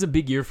this is a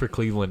big year for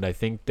Cleveland. I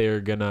think they're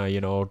gonna,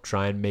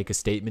 try and make a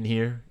statement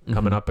here,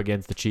 coming up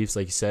against the Chiefs,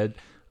 like you said.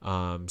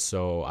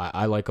 So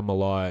I like them a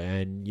lot,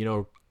 and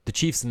the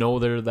Chiefs know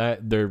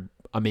they're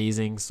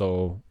amazing,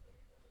 so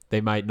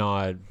they might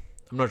not.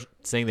 I'm not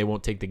saying they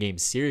won't take the game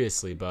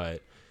seriously,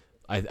 but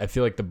I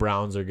feel like the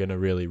Browns are gonna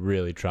really,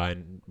 really try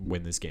and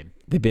win this game.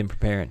 They've been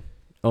preparing.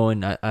 Oh,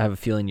 and I have a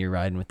feeling you're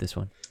riding with this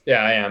one.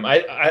 Yeah, I am.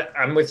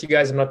 I'm with you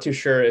guys. I'm not too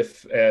sure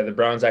if the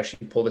Browns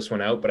actually pull this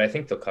one out, but I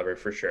think they'll cover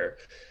for sure.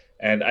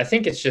 And I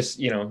think it's just,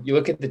 you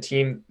look at the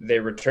team,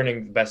 they're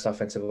returning the best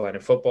offensive line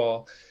in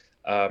football.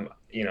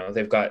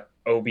 They've got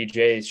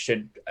OBJ.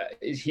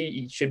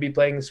 He should be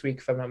playing this week,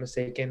 if I'm not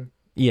mistaken.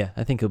 Yeah,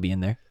 I think he'll be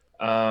in there.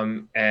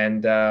 And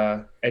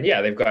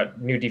yeah, they've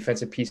got new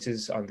defensive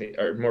pieces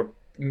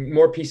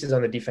more pieces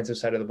on the defensive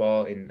side of the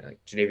ball in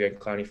Jadeveon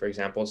Clowney, for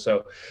example.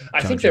 So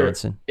I think they're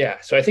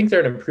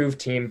an improved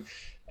team.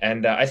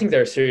 And I think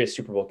they're a serious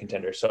Super Bowl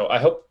contender. So I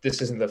hope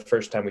this isn't the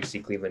first time we see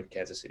Cleveland,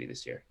 Kansas City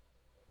this year.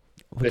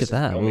 Look at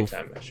that. The only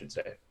time, I should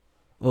say.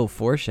 A little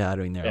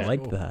foreshadowing there. I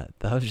like that.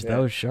 That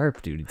was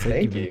sharp, dude. It's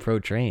like you've been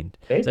pro-trained.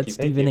 Is that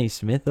Stephen A.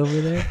 Smith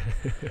over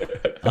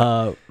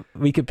there?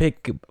 We could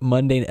pick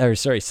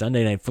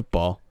Sunday Night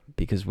Football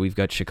because we've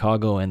got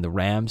Chicago and the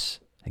Rams.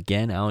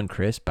 Again, Alan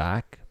Chris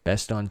back.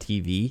 Best on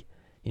TV.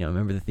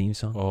 Remember the theme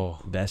song? Oh.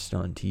 Best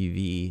on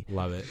TV.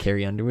 Love it.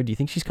 Carrie Underwood. Do you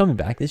think she's coming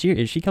back this year?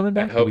 Is she coming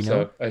back? I hope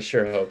so. I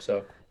sure hope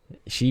so.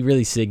 She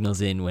really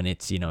signals in when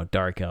it's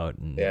dark out,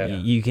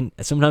 and you can.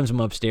 Sometimes I'm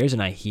upstairs and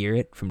I hear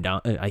it from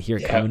down. I hear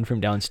it coming from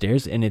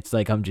downstairs, and it's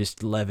like I'm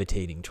just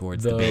levitating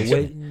towards the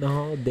basement. Waiting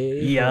all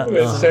day. Yeah,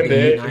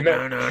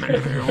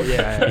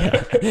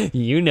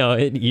 you know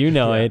it.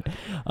 It.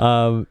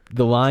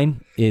 The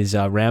line is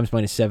Rams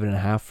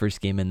 -7.5.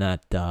 First game in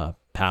that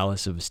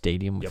palace of a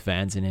stadium with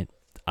fans in it.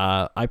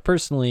 I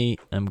personally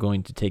am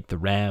going to take the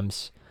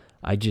Rams.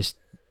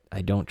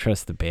 I don't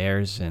trust the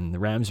Bears, and the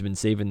Rams have been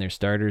saving their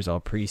starters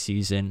all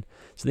preseason,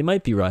 so they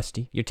might be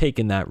rusty. You're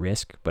taking that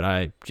risk, but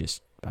I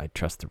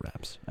trust the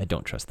Rams. I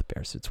don't trust the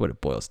Bears. It's what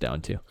it boils down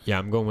to. Yeah,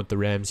 I'm going with the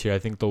Rams here. I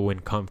think they'll win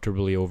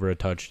comfortably over a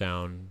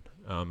touchdown.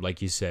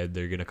 Like you said,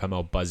 they're going to come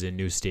out buzzing,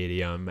 new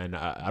stadium, and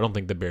I don't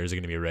think the Bears are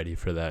going to be ready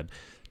for that.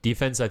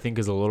 Defense, I think,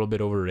 is a little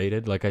bit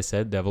overrated. Like I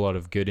said, they have a lot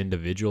of good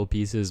individual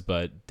pieces,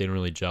 but they don't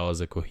really gel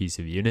as a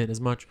cohesive unit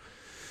as much.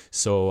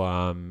 So,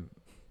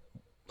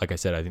 like I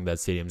said, I think that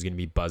stadium's going to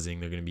be buzzing.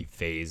 They're going to be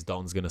phased.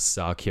 Dalton's going to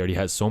suck. He already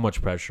has so much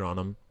pressure on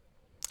him.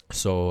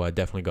 So I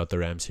definitely got the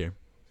Rams here.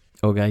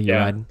 Okay, you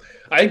riding?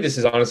 I think this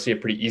is honestly a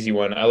pretty easy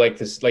one. I like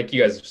this. Like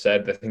you guys have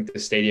said, I think the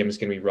stadium is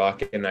going to be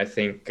rocking. I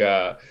think,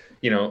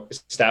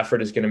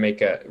 Stafford is going to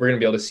we're going to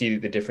be able to see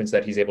the difference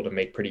that he's able to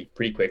make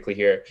pretty quickly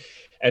here.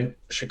 And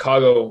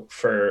Chicago,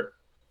 for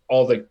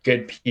all the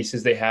good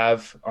pieces they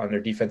have on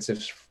their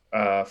defensive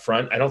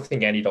front, I don't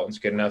think Andy Dalton's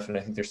good enough, and I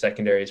think their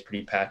secondary is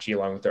pretty patchy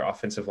along with their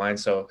offensive line.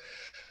 So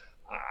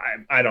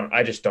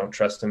I just don't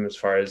trust him as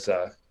far as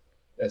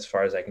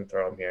I can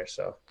throw him here.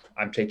 So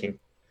I'm taking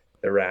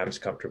the Rams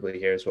comfortably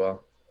here as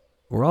well.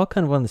 We're all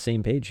kind of on the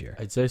same page here.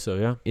 I'd say so,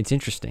 yeah. It's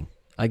interesting.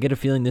 I get a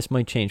feeling this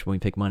might change when we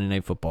pick Monday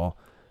Night Football,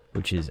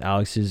 which is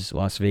Alex's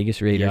Las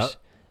Vegas Raiders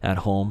at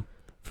home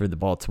for the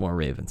Baltimore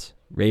Ravens.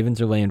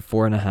 Ravens are laying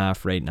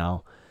 4.5 right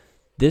now.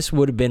 This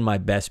would have been my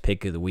best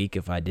pick of the week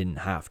if I didn't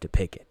have to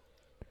pick it.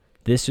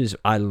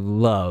 I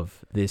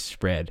love this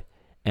spread,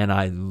 and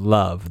I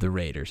love the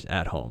Raiders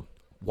at home.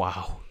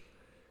 Wow.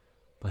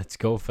 Let's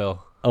go,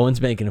 Phil.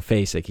 Owen's making a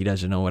face like he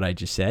doesn't know what I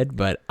just said,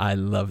 but I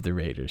love the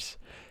Raiders.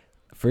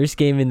 First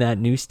game in that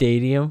new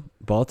stadium,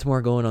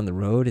 Baltimore going on the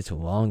road. It's a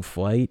long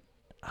flight.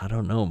 I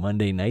don't know,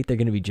 Monday night, they're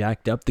going to be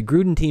jacked up. The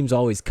Gruden teams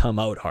always come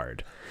out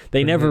hard.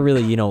 They never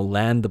really,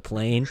 land the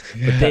plane,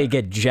 but they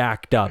get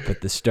jacked up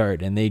at the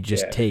start, and they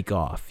just take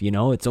off.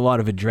 It's a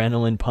lot of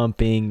adrenaline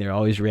pumping. They're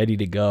always ready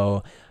to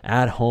go.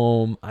 At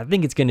home, I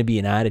think it's going to be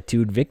an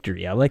attitude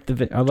victory. I like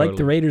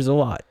the Raiders a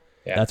lot.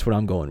 Yeah. That's what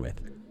I'm going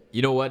with.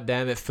 You know what?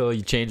 Damn it, Phil,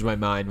 you changed my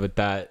mind with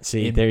that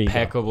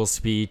impeccable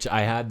speech.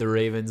 I had the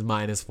Ravens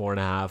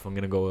 -4.5. I'm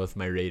going to go with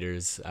my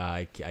Raiders.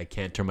 I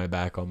can't turn my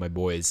back on my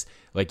boys.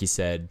 Like you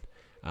said,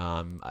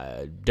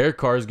 Derek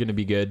Carr is going to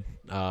be good.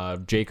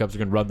 Jacobs are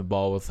going to run the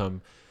ball with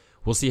him.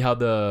 We'll see how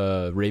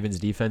the Ravens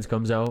defense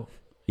comes out.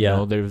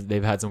 Yeah,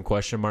 they've had some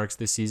question marks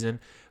this season,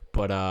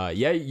 but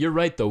you're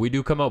right though. We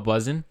do come out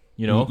buzzing.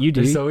 You do.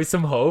 There's always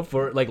some hope.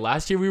 Or like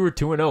last year, we were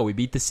 2-0. We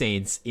beat the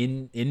Saints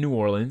in New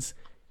Orleans,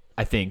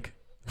 I think.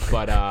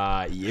 But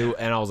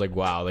and I was like,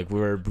 wow, like we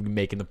were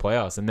making the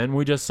playoffs, and then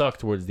we just sucked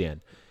towards the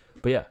end.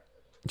 But yeah,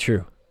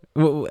 true.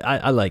 Well,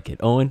 I like it,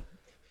 Owen.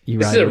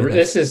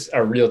 This is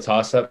a real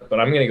toss-up, but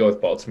I'm going to go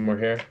with Baltimore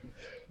here.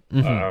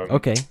 Mm-hmm.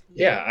 Okay.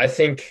 Yeah, I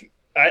think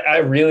I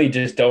really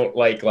just don't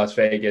like Las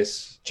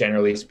Vegas,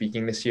 generally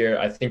speaking, this year.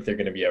 I think they're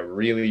going to be a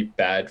really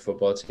bad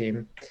football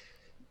team,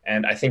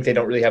 and I think they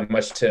don't really have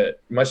much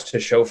to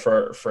show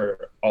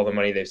for all the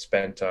money they've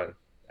spent on,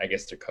 I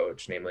guess, their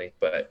coach, namely.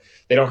 But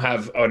they don't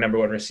have a number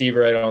one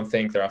receiver, I don't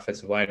think. Their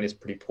offensive line is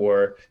pretty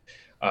poor.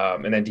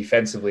 And then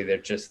defensively,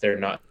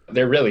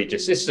 they're really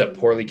just, this is a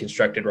poorly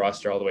constructed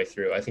roster all the way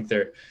through. I think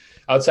they're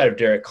outside of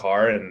Derek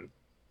Carr and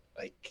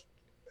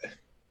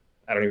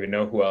I don't even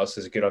know who else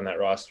is good on that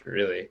roster,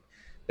 really.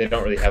 They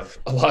don't really have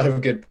a lot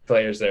of good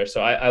players there.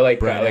 So I like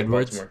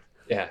Baltimore.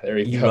 Yeah, there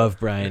you go. You love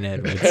Brian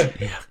Edwards.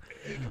 Yeah.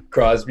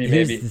 Crosby,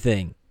 Here's maybe. Here's the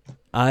thing.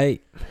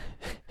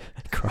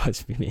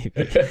 Crosby,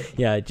 maybe.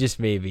 Yeah, just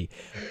maybe.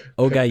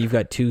 Oh, guy, you've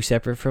got two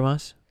separate from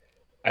us?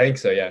 I think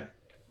so, yeah.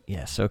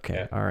 Yes,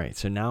 okay. Yeah. All right.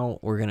 So now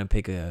we're going to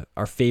pick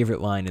our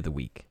favorite line of the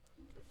week.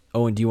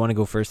 Owen, do you want to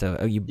go first?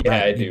 You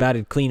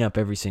batted clean up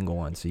every single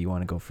one, so you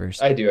want to go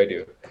first? I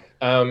do.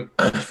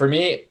 For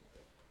me,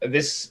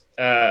 this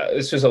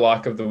was a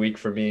lock of the week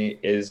for me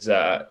is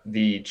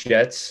the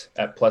Jets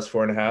at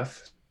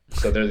 +4.5.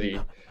 So they're the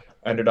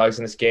underdogs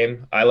in this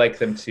game. I like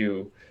them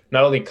to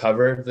not only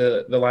cover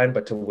the line,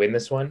 but to win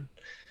this one.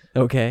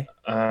 Okay.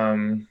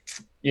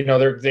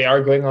 They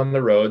are going on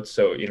the road,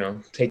 so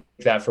take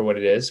that for what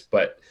it is.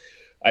 But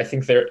I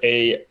think they're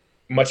a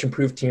much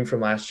improved team from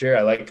last year.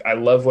 I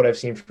love what I've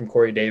seen from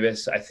Corey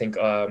Davis. I think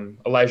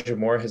Elijah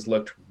Moore has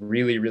looked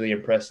really, really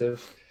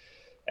impressive.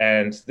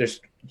 And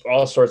there's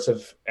all sorts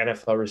of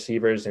NFL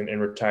receivers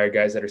and retired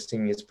guys that are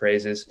singing his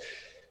praises.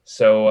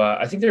 So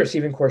I think the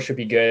receiving core should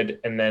be good.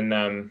 And then,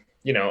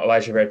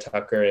 Elijah Vera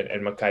Tucker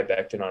and Mekhi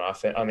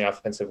Becton on the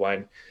offensive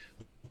line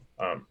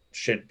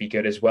should be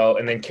good as well.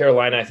 And then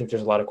Carolina, I think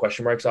there's a lot of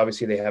question marks.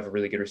 Obviously, they have a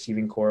really good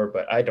receiving core,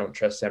 but I don't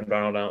trust Sam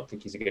Darnold. I don't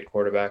think he's a good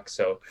quarterback.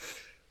 So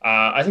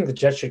I think the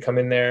Jets should come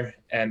in there,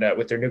 and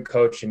with their new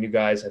coach and new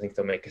guys, I think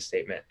they'll make a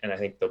statement, and I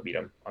think they'll beat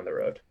them on the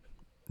road.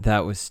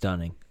 That was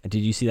stunning. Did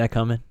you see that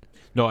coming?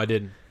 No, I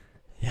didn't.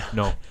 Yeah.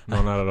 No,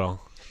 not at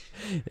all.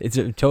 It's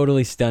a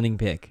totally stunning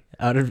pick.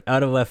 Out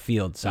of left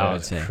field, so I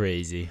would say.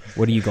 Crazy.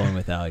 What are you going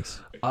with,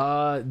 Alex?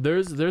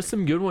 There's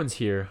some good ones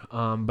here.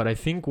 But I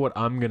think what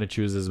I'm gonna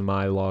choose as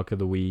my lock of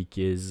the week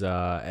is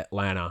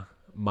Atlanta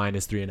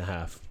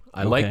 -3.5.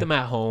 I like them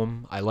at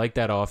home. I like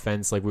that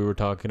offense, like we were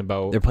talking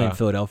about. They're playing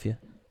Philadelphia.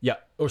 Yeah.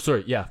 Oh,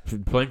 sorry. Yeah,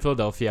 playing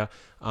Philadelphia.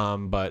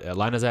 But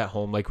Atlanta's at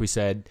home, like we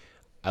said.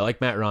 I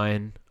like Matt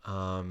Ryan.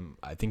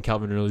 I think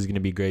Calvin Ridley is going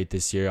to be great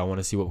this year. I want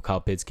to see what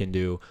Kyle Pitts can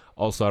do.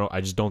 Also, I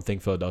just don't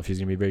think Philadelphia is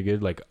going to be very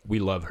good. Like, we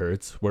love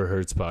Hurts. We're a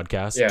Hurts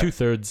podcast. Yeah.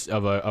 2/3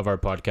 of our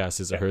podcast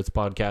is a Hurts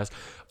podcast.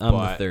 I'm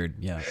the third.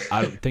 Yeah.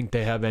 I don't think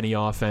they have any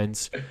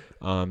offense.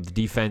 The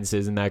defense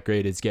isn't that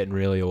great. It's getting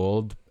really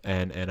old.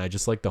 And I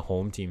just like the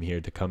home team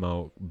here to come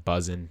out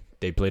buzzing.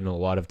 They played in a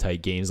lot of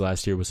tight games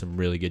last year with some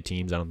really good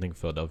teams. I don't think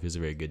Philadelphia is a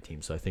very good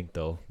team, so I think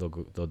they'll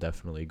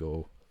definitely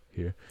go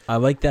here. I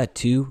like that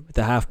too.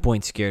 The half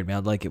point scared me.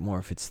 I'd like it more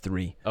if it's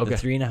 3. Okay. The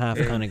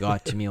 3.5 kind of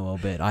got to me a little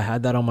bit. I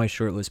had that on my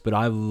short list, but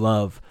I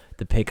love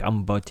the pick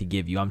I'm about to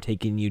give you. I'm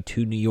taking you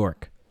to New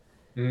York,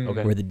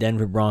 where the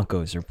Denver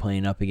Broncos are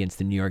playing up against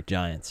the New York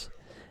Giants.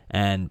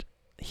 And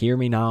hear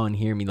me now and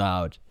hear me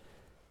loud.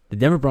 The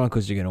Denver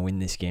Broncos are going to win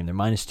this game. They're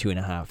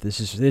 -2.5.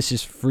 This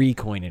is free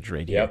coinage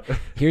right here. Yep.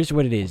 Here's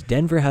what it is.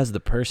 Denver has the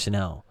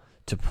personnel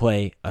to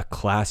play a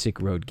classic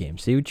road game.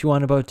 Say what you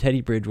want about Teddy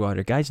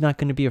Bridgewater. Guy's not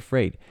going to be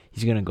afraid.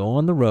 He's going to go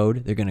on the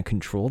road. They're going to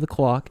control the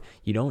clock.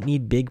 You don't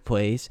need big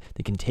plays.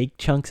 They can take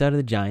chunks out of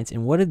the Giants.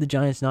 And what have the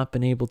Giants not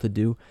been able to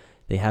do?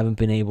 They haven't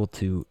been able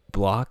to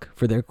block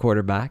for their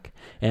quarterback,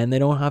 and they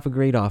don't have a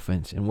great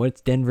offense. And what's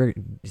Denver's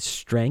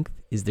strength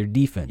is their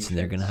defense, and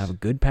they're going to have a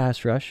good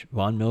pass rush.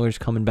 Von Miller's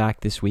coming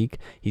back this week.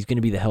 He's going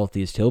to be the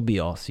healthiest he'll be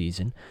all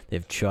season. They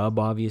have Chubb,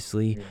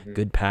 obviously,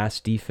 good pass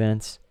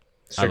defense.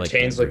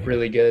 Surtain's look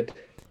really good.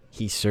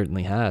 He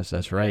certainly has.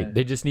 That's right.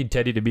 They just need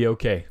Teddy to be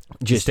okay.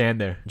 Just stand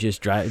there.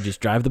 Just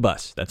drive the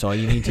bus. That's all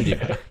you need to do.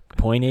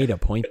 Point A to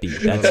point B.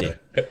 That's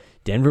it.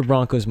 Denver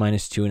Broncos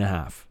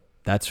 -2.5.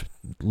 That's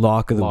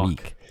lock of the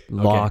week.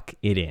 Lock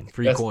it in.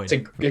 Free coin. It's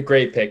a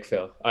great pick,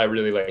 Phil. I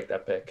really like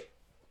that pick.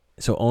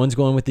 So Owen's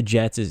going with the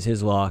Jets as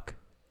his lock.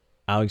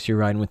 Alex, you're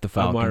riding with the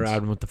Falcons. I'm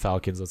riding with the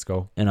Falcons. Let's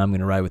go. And I'm going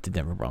to ride with the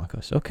Denver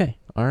Broncos. Okay.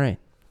 All right.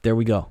 There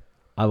we go.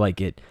 I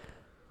like it.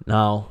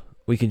 Now,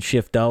 we can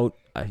shift out.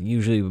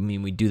 Usually,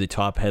 we do the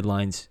top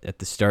headlines at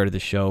the start of the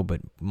show,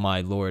 but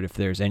my Lord, if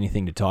there's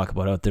anything to talk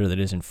about out there that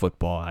isn't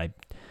football,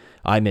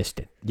 I missed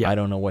it. Yeah. I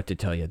don't know what to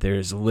tell you.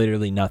 There's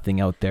literally nothing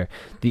out there.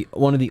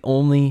 One of the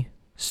only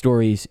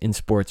stories in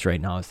sports right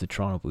now is the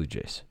Toronto Blue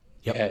Jays.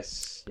 Yep.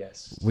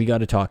 Yes. We got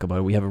to talk about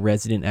it. We have a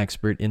resident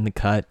expert in the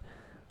cut.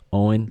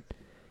 Owen,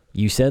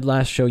 you said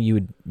last show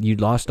you'd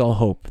lost all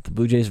hope. The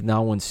Blue Jays have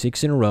now won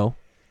 6 in a row.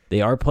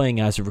 They are playing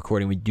as of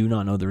recording. We do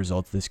not know the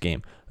results of this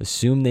game.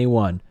 Assume they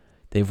won.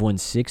 They've won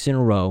 6 in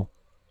a row.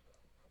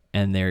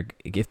 And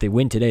if they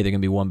win today, they're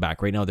going to be 1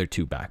 back. Right now, they're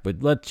 2 back.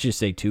 But let's just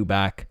say 2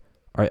 back.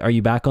 Are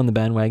you back on the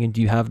bandwagon?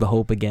 Do you have the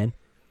hope again?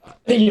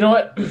 You know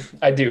what?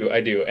 I do.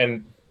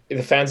 And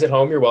the fans at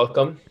home, you're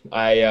welcome.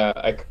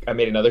 I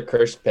made another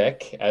cursed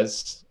pick.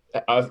 As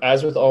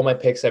with all my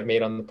picks I've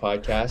made on the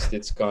podcast,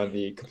 it's gone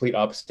the complete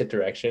opposite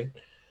direction,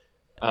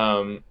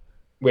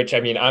 which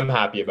I'm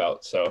happy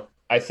about. So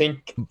I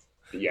think,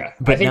 yeah.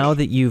 But now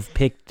that you've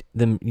picked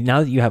them,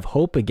 now that you have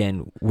hope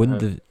again, wouldn't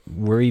the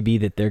worry be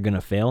that they're going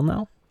to fail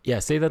now? Yeah,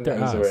 say that they're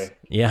ass.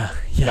 Yeah.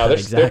 No, they're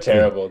exactly. They're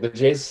terrible. The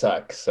Jays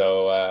suck.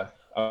 So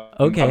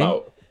okay. I'm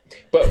out.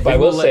 But I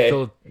will say,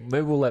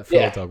 maybe we'll let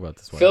Phil talk about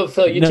this one.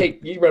 Phil,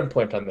 you run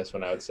point on this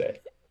one. I would say.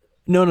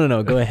 No.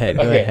 Go ahead.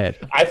 Okay. Go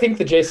ahead. I think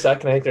the Jays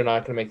suck, and I think they're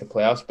not going to make the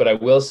playoffs. But I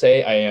will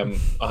say I am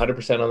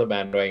 100% on the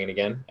bandwagon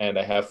again, and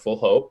I have full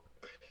hope.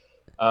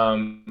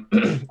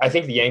 I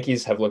think the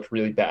Yankees have looked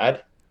really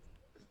bad.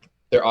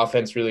 Their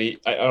offense really,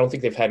 I don't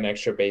think they've had an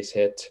extra base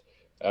hit.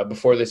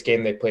 Before this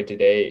game they played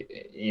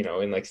today,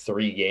 in like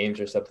 3 games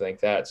or something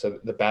like that. So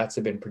the bats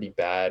have been pretty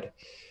bad.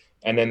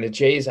 And then the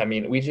Jays,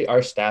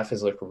 our staff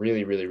has looked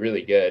really, really,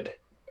 really good.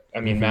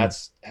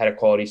 Matt's had a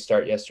quality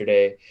start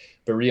yesterday.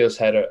 Barrios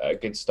had a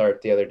good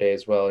start the other day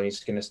as well, and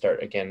he's going to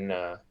start again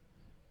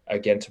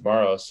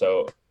tomorrow.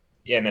 So,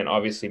 yeah, and then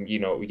obviously,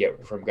 we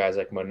get from guys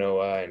like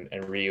Manoa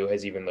and Ryu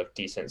has even looked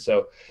decent.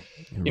 So,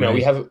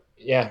 we have,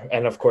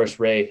 and of course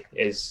Ray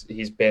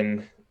he's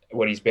been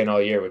what he's been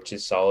all year, which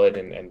is solid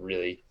and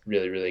really,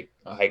 really, really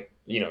high,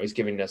 he's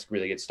giving us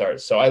really good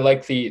starts. So I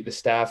like the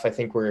staff. I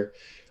think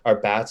our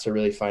bats are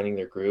really finding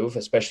their groove,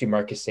 especially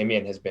Marcus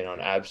Semien has been on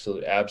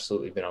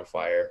absolutely been on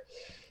fire.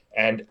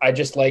 And I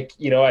just like,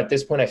 at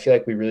this point, I feel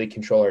like we really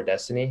control our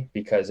destiny,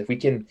 because if we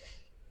can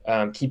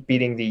keep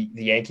beating the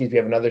Yankees, we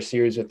have another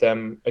series with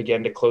them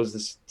again to close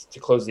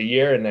the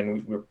year. And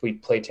then we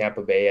play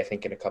Tampa Bay, I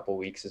think, in a couple of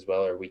weeks as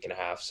well, or a week and a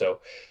half.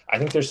 So I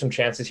think there's some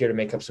chances here to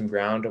make up some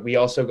ground. We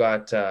also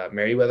got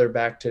Merriweather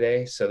back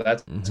today, so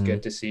that's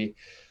good to see.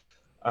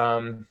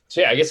 So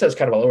yeah, I guess that's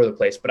kind of all over the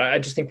place, but I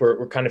just think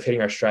we're kind of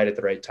hitting our stride at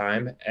the right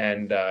time.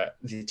 And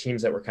the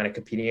teams that we're kind of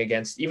competing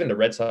against, even the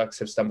Red Sox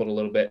have stumbled a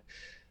little bit.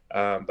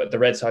 But the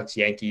Red Sox,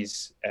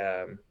 Yankees,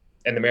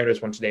 and the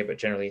Mariners won today, but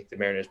generally the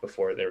Mariners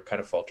before, they were kind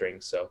of faltering.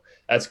 So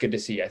that's good to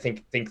see. I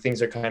think things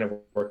are kind of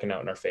working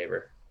out in our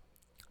favor.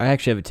 I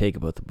actually have a take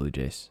about the Blue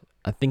Jays.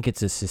 I think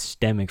it's a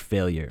systemic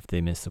failure if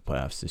they miss the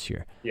playoffs this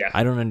year. Yeah.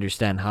 I don't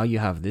understand how you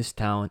have this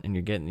talent and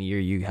you're getting the year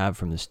you have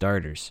from the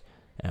starters.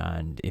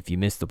 And if you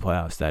miss the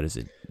playoffs, that is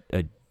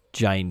a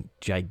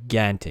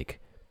gigantic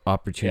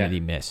opportunity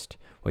missed.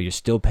 While you're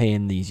still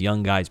paying these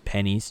young guys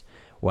pennies,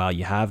 while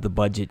you have the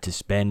budget to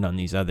spend on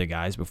these other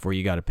guys before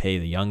you got to pay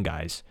the young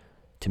guys.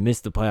 To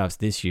miss the playoffs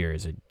this year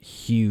is a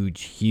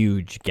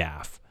huge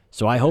gaffe.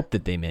 So I hope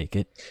that they make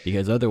it,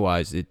 because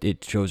otherwise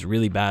it shows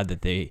really bad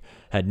that they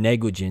had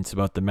negligence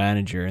about the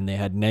manager and they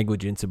had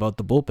negligence about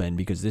the bullpen,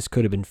 because this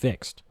could have been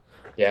fixed.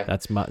 Yeah,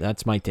 that's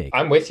my take.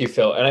 I'm with you,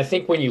 Phil. And I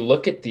think when you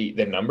look at the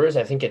numbers,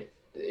 I think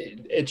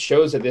it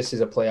shows that this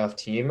is a playoff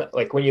team.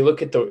 Like when you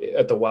look at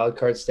the wild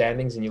card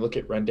standings and you look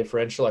at run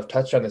differential, I've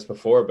touched on this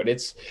before, but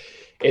it's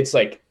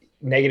like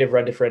negative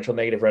run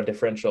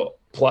differential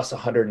plus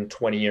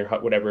 120 or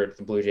whatever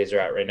the Blue Jays are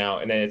at right now,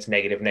 and then it's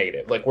negative.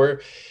 Like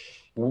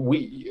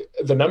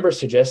the numbers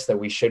suggest that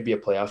we should be a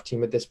playoff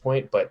team at this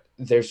point, but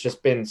there's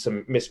just been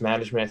some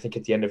mismanagement, I think,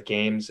 at the end of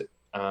games.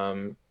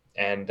 We've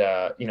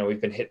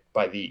been hit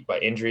by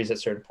injuries at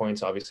certain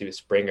points, obviously with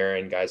Springer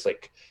and guys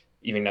like,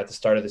 even at the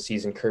start of the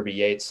season, Kirby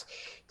Yates.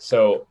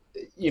 So,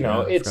 I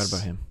forgot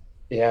about him.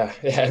 Yeah,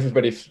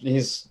 everybody,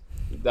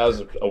 that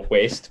was a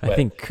waste. But I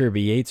think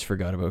Kirby Yates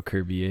forgot about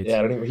Kirby Yates.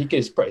 Yeah,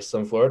 he's probably still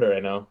in Florida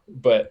right now.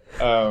 But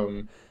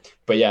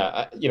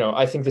yeah,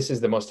 I think this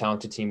is the most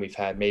talented team we've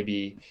had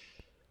maybe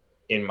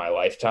in my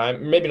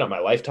lifetime. Maybe not my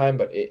lifetime,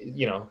 but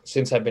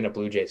since I've been a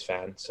Blue Jays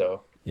fan.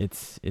 So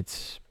it's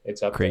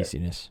up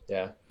craziness. There.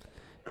 Yeah.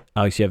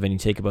 Alex, you have any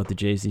take about the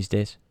Jays these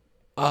days?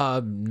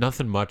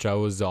 Nothing much. I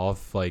was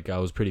off. I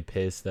was pretty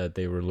pissed that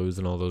they were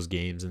losing all those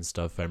games and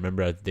stuff. I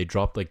remember they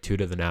dropped 2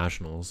 to the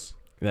Nationals.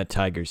 That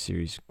Tigers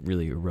series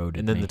really eroded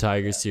and then me. The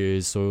Tigers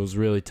series, so it was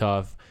really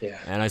tough. Yeah.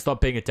 And I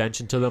stopped paying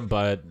attention to them,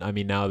 but I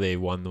mean, now they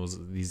won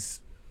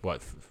these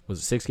what was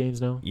it, 6 games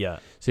now? Yeah,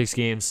 6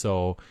 games.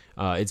 So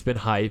it's been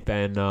hype,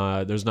 and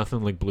there's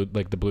nothing like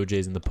the Blue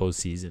Jays in the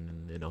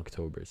postseason in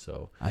October.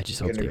 So I just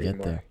hope they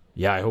get there.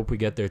 Yeah, I hope we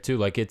get there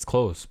too. It's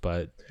close,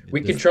 but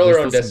we control our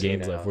own still destiny some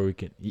games left where we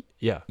can.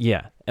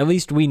 Yeah. At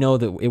least we know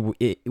that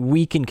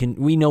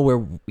we know where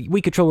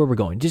we control where we're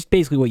going. Just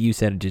basically what you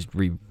said. Just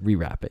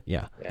rewrap it.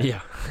 Yeah.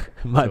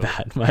 My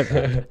bad.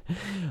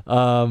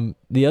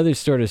 The other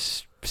sort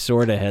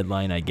of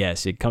headline, I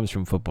guess, it comes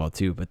from football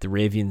too. But the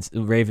Ravens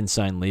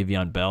signed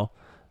Le'Veon Bell.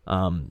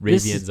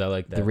 Ravens, I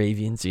like that. The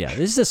Ravens, yeah.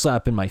 This is a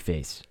slap in my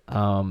face.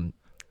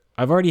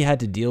 I've already had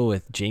to deal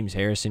with James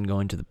Harrison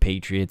going to the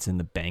Patriots and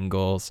the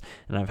Bengals,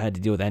 and I've had to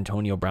deal with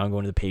Antonio Brown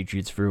going to the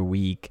Patriots for a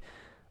week.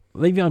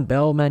 Le'Veon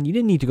Bell, man, you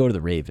didn't need to go to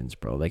the Ravens,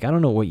 bro. I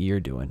don't know what you're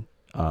doing.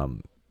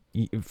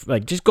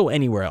 Just go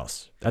anywhere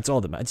else. That's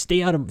all that matters.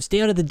 Stay out of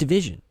the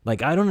division. I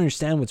don't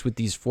understand what's with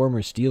these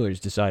former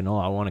Steelers deciding,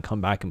 I want to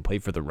come back and play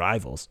for the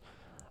rivals.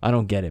 I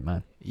don't get it,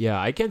 man.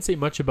 Yeah, I can't say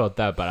much about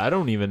that, but I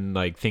don't even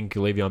think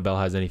Le'Veon Bell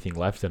has anything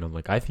left in him.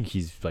 I think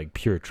he's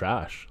pure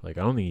trash. I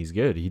don't think he's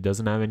good. He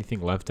doesn't have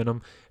anything left in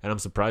him, and I'm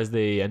surprised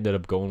they ended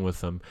up going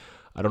with him.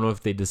 I don't know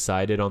if they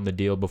decided on the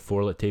deal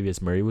before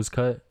Latavius Murray was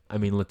cut. I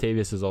mean,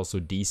 Latavius is also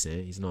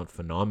decent. He's not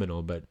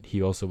phenomenal, but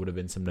he also would have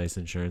been some nice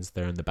insurance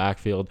there in the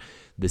backfield.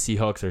 The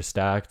Seahawks are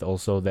stacked.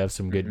 Also, they have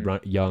some good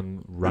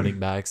young running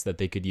backs that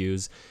they could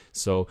use.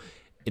 So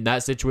in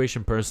that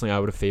situation, personally, I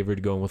would have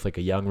favored going with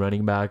a young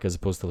running back as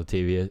opposed to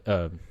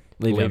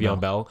Le'Veon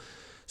Bell.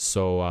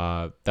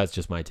 So that's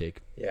just my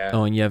take. Yeah.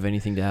 Oh, and you have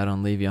anything to add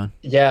on Le'Veon?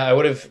 Yeah, I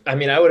would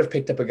have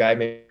picked up a guy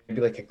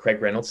maybe like a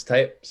Craig Reynolds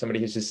type, somebody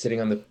who's just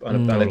sitting on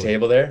the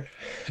table there.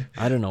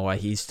 I don't know why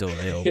he's still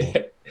available.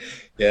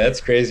 Yeah,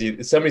 that's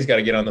crazy. Somebody's got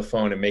to get on the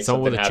phone and make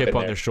someone something with a chip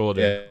on there. their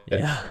shoulder.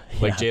 Yeah.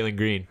 Like Jalen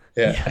Green.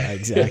 Yeah,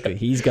 exactly.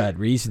 He's got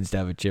reasons to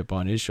have a chip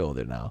on his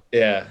shoulder now.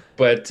 Yeah,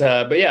 but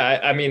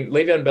yeah, I mean,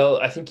 Le'Veon Bell,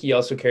 I think he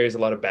also carries a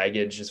lot of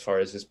baggage as far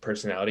as his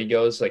personality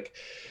goes.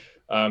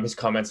 His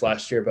comments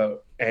last year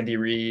about Andy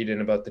Reid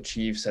and about the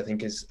Chiefs, I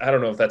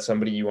don't know if that's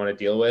somebody you want to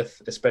deal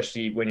with,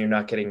 especially when you're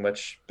not getting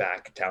much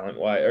back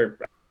talent-wise or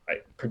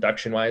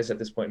production-wise at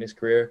this point in his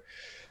career.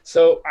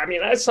 So, I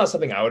mean, that's not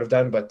something I would have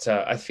done, but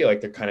I feel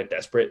like they're kind of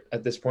desperate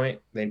at this point.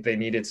 They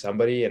needed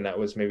somebody, and that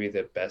was maybe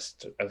the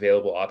best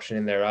available option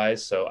in their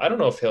eyes. So I don't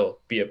know if he'll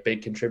be a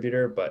big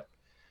contributor, but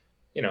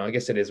I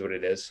guess it is what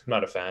it is. I'm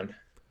not a fan.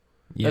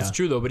 Yeah. That's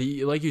true though, but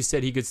he, like you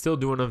said, he could still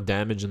do enough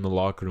damage in the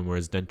locker room where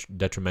it's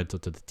detrimental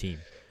to the team,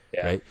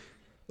 Yeah. right?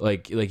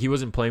 Like he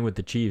wasn't playing with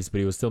the Chiefs, but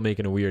he was still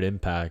making a weird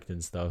impact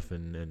and stuff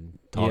and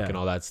talking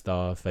all that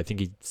stuff. I think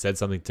he said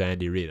something to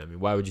Andy Reid. I mean,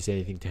 why would you say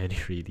anything to Andy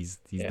Reid? He's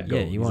the GOAT. Yeah,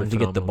 He's you a wanted to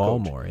get the phenomenal ball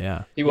coach. more.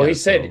 Yeah. He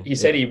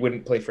said he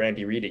wouldn't play for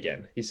Andy Reid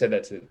again. He said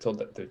that told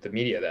the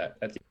media that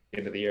at the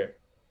end of the year.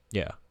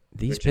 Yeah.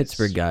 These Which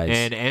Pittsburgh is- guys.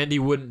 And Andy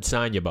wouldn't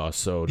sign you, boss.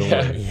 So don't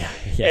Yeah. worry.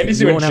 yeah. Andy's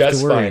you doing won't have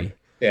just to worry. fine.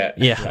 Yeah.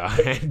 Yeah.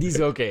 Yeah, Andy's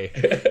okay.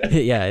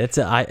 Yeah,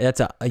 that's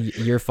a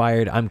you're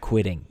fired, I'm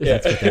quitting.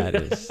 That's what that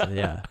is.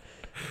 Yeah.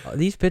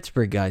 These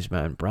Pittsburgh guys,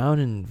 man, Brown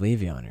and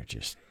Le'Veon are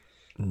just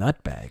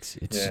nutbags.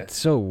 It's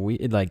so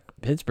weird. Like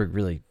Pittsburgh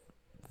really,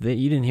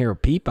 you didn't hear a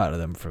peep out of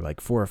them for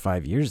like 4 or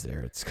 5 years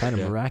there. It's kind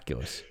of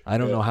miraculous. I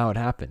don't know how it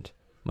happened.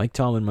 Mike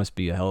Tomlin must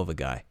be a hell of a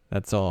guy.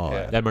 That's all.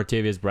 Yeah. That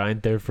Martavius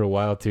Bryant there for a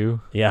while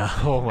too. Yeah.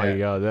 Oh my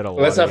God, that a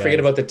lot. Let's of not forget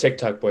guys. about the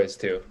TikTok boys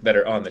too that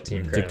are on the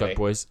team currently. TikTok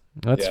boys.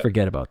 Let's Yeah.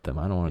 forget about them.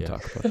 I don't want to Yeah.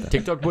 talk about them.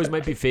 TikTok boys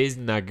might be phased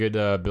in that good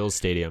Bills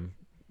stadium.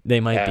 They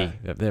might Yeah. be.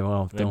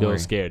 Well, Maybe don't they're worry.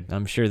 scared.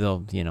 I'm sure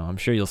I'm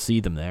sure you'll see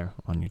them there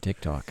on your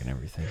TikTok and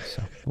everything.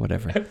 So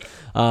whatever.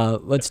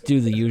 Let's do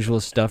the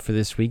usual stuff for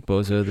this week.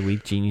 Bozo of the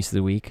week, genius of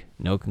the week.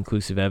 No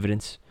conclusive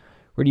evidence.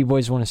 Where do you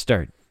boys want to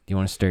start? Do you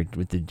want to start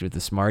with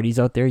the Smarties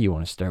out there? You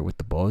want to start with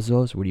the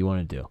Bozos? What do you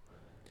want to do?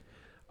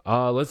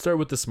 Let's start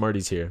with the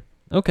Smarties here.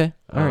 Okay.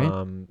 All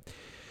right.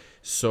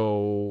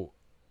 So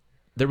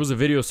there was a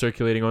video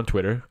circulating on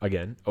Twitter.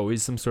 Again,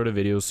 always some sort of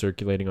videos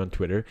circulating on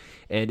Twitter.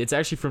 And it's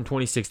actually from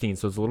 2016,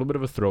 so it's a little bit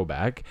of a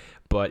throwback.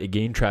 But it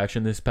gained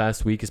traction this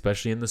past week,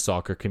 especially in the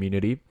soccer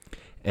community.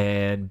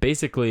 And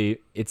basically,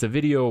 it's a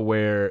video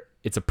where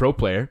it's a pro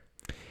player.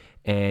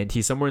 And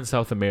he's somewhere in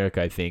South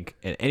America, I think.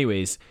 And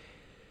anyways,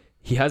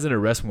 he has an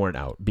arrest warrant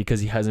out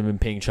because he hasn't been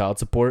paying child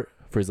support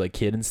for his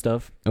kid and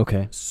stuff.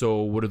 Okay.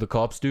 So what do the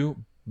cops do?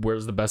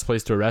 Where's the best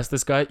place to arrest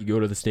this guy? You go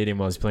to the stadium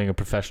while he's playing a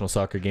professional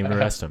soccer game and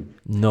arrest him.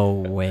 No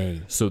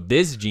way. So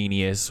this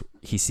genius,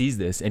 he sees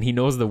this and he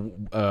knows the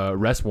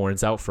arrest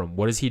warrant's out from.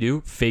 What does he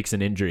do? Fakes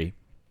an injury.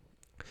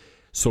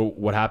 So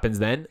what happens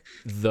then?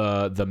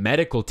 The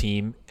medical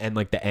team and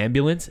the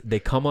ambulance, they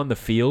come on the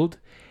field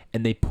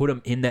and they put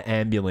him in the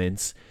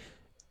ambulance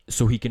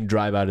so he can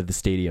drive out of the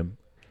stadium.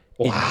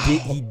 Wow.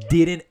 He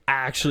didn't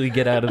actually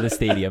get out of the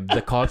stadium.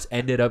 The cops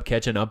ended up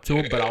catching up to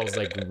him, but I was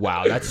like,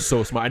 wow, that's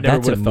so smart. I never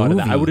That's would a have thought of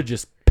that. I movie. would have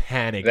just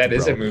panicked. That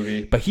is bro. a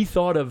movie. But he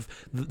thought of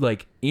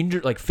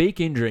fake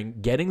injuring,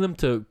 getting them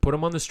to put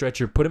him on the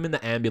stretcher, put him in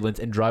the ambulance,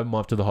 and drive him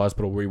off to the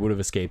hospital where he would have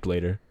escaped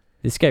later.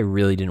 This guy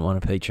really didn't want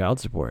to pay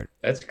child support.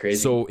 That's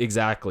crazy. So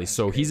exactly.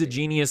 So he's a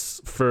genius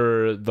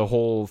for the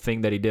whole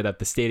thing that he did at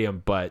the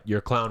stadium, but you're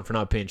a clown for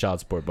not paying child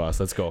support, boss.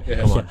 Let's go.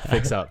 Come on,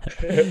 fix up.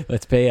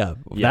 Let's pay up.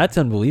 Yeah. That's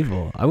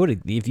unbelievable. I would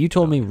have, if you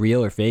told me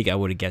real or fake, I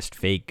would have guessed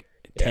fake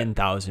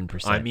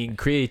 10,000%. I mean,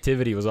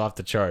 creativity was off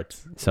the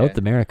charts. South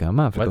America. I'm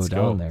gonna have to Let's go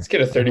go. down there. Let's get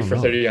a 30 I don't for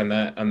know. 30 on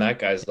that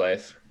guy's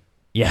life.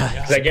 Yeah.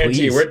 Because I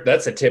guarantee please. you,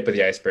 that's the tip of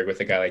the iceberg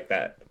with a guy like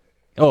that.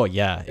 Oh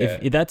yeah.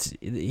 Yeah. This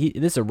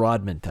is a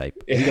Rodman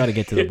type. We got to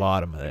get to the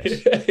bottom of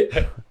this.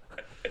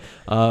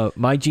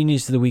 My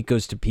genius of the week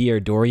goes to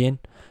Pierre Dorian.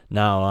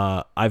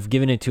 Now, I've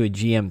given it to a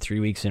GM 3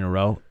 weeks in a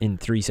row in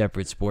 3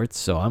 separate sports,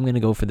 so I'm going to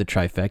go for the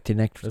trifecta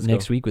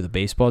next week with a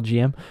baseball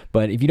GM.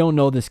 But if you don't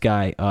know this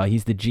guy,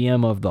 he's the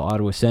GM of the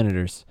Ottawa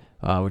Senators.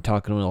 We're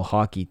talking a little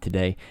hockey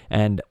today,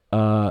 and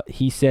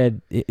he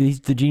said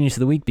he's the genius of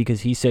the week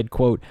because he said,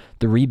 quote,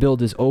 "The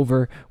rebuild is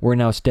over. We're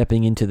now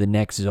stepping into the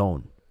next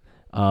zone."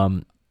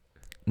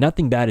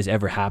 Nothing bad has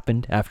ever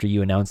happened after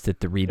you announce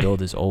that the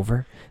rebuild is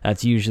over.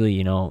 That's usually,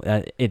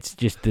 it's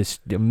just this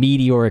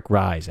meteoric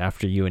rise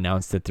after you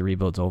announce that the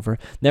rebuild's over.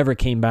 Never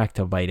came back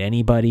to bite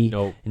anybody.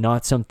 Nope.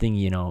 Not something,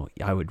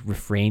 I would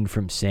refrain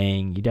from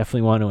saying. You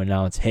definitely want to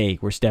announce, hey,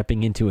 we're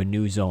stepping into a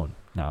new zone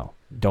now.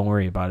 Don't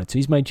worry about it. So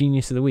he's my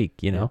genius of the week,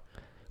 I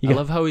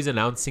love how he's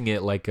announcing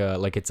it like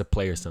it's a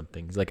play or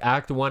something. He's like,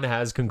 Act 1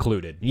 has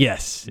concluded.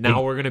 Yes.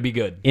 Now we're going to be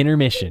good.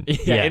 Intermission.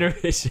 Yeah,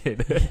 intermission.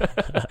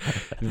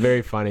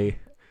 Very funny.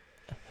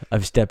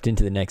 I've stepped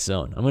into the next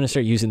zone. I'm going to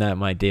start using that in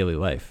my daily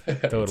life.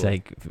 Totally. It's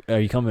like, are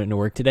you coming to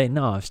work today?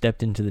 No, I've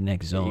stepped into the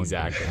next zone.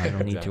 Exactly. I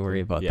don't need to worry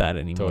about that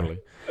anymore. Totally.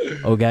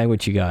 Oh, guy,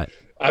 what you got?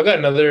 I've got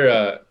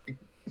another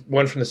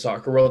one from the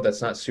soccer world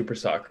that's not super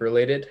soccer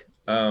related.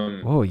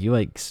 Oh, you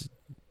like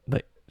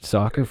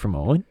soccer from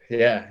Owen?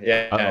 Yeah,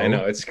 Uh-oh. I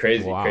know. It's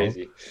crazy, Wow.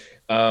 crazy.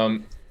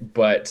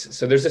 But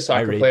so there's a I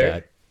soccer rate player.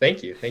 that.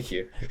 Thank you.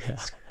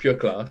 It's pure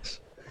class.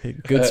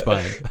 Good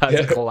spine.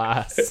 That's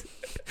class.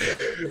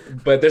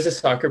 But there's a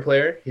soccer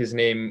player. His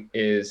name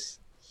is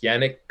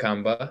Yannick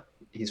Kamba.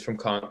 He's from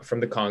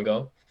the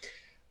Congo.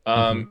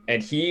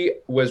 And he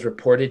was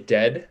reported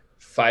dead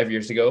 5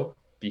 years ago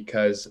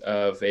because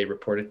of a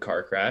reported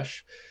car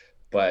crash.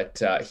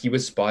 But he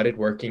was spotted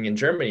working in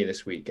Germany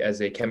this week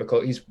as a chemical.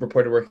 He's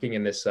reported working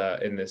in this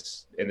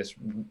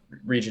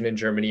region in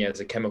Germany as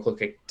a chemical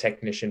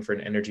technician for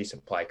an energy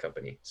supply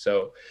company.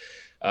 So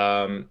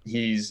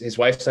his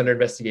wife's under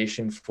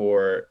investigation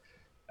for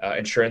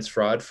insurance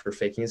fraud for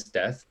faking his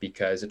death,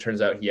 because it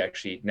turns out he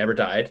actually never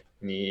died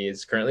and he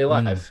is currently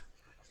alive.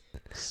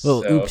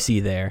 Little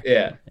oopsie there.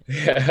 Yeah.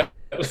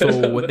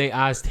 So when they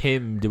asked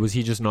him, was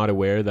he just not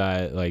aware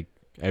that like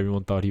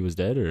everyone thought he was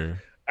dead,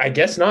 or? I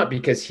guess not,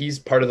 because he's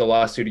part of the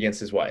lawsuit against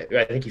his wife.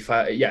 I think he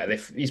filed. Yeah,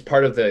 he's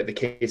part of the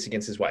case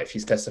against his wife.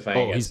 He's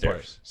testifying against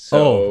her.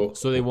 So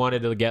they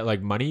wanted to get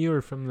like money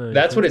or from the.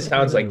 That's what it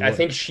sounds like. I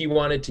think she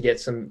wanted to get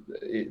some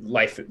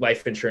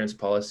life insurance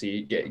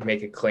policy,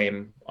 make a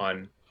claim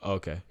on.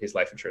 Okay. His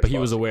life insurance. But he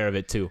was aware of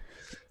it too.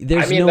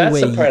 That's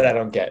the part I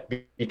don't get,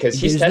 because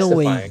he's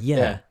testifying.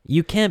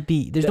 You can't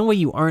be. There's no way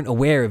you aren't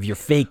aware of your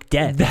fake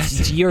death.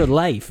 It's your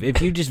life. If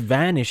you just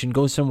vanish and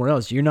go somewhere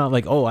else, you're not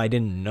like, oh, I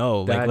didn't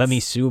know. Like, let me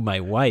sue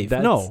my wife.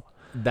 No.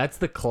 That's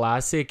the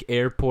classic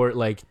airport,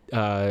 like, you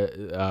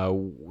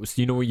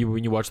know,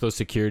 when you watch those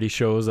security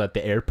shows at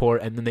the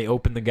airport, and then they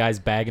open the guy's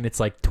bag and it's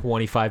like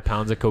 25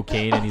 pounds of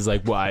cocaine, and he's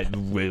like, "Well,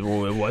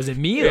 it wasn't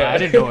me. Yeah. I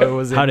didn't know it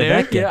was in How did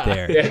there. that get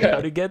there? Yeah. How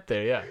did it get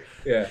there?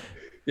 Yeah.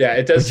 Yeah.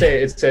 It does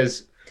say. It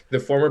says the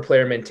former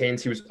player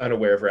maintains he was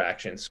unaware of her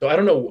actions. So I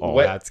don't know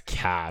that's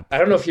cap. I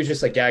don't know if he was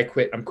just like, yeah,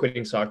 I'm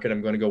quitting soccer and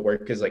I'm going to go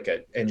work as like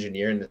an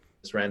engineer in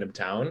this random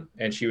town,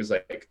 and she was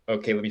like,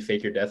 okay, let me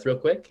fake your death real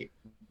quick,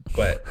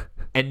 but.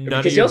 And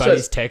none of your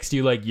buddies text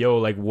you like, yo,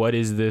 like, what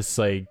is this?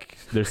 Like,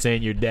 they're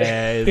saying you're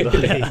dead.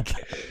 Like,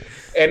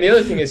 and the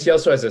other thing is, he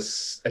also has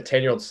a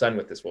 10-year-old son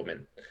with this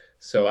woman.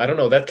 So I don't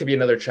know. That could be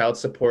another child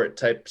support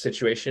type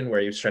situation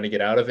where he was trying to get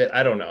out of it.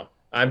 I don't know.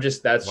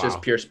 That's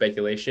just pure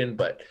speculation,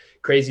 but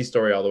crazy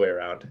story all the way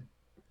around.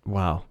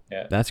 Wow.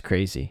 Yeah. That's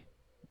crazy.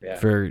 Yeah.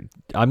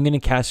 I'm going to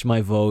cast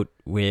my vote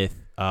with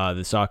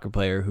the soccer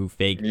player who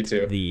faked Me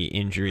too. the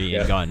injury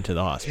and got into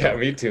the hospital. Yeah,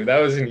 me too. That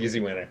was an easy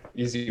winner.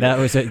 That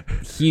was a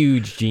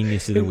huge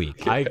genius of the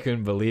week. I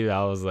couldn't believe it.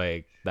 I was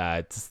like,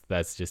 that's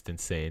just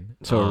insane.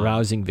 So a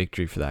rousing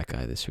victory for that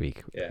guy this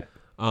week. Yeah.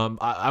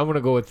 I want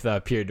to go with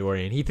Pierre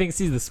Dorian. He thinks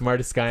he's the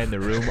smartest guy in the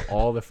room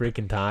all the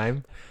freaking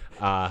time.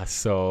 I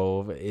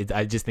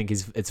just think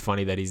it's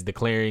funny that he's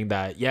declaring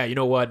that, yeah, you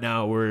know what,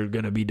 now we're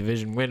gonna be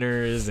division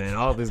winners and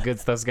all this good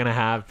stuff's gonna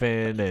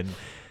happen. And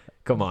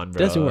come on, bro,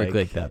 doesn't work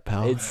like that,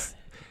 pal.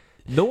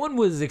 No one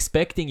was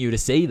expecting you to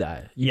say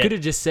that. You could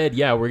have just said,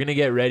 yeah, we're gonna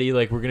get ready,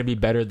 like we're gonna be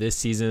better this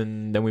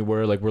season than we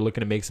were, like we're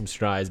looking to make some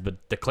strides.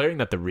 But declaring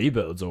that the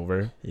rebuild's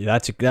over,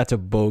 that's a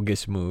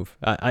bogus move.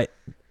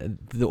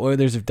 The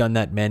Oilers have done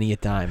that many a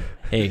time.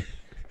 Hey,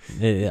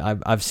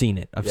 I've seen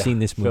it. I've seen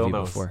this movie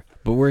before.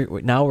 But we're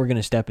going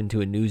to step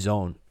into a new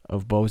zone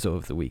of Bozo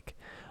of the week.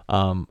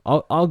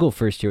 I'll go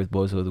first here with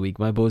Bozo of the week.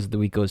 My Bozo of the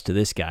week goes to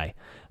this guy.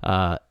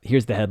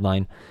 Here's the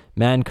headline: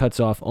 Man cuts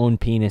off own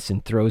penis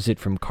and throws it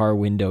from car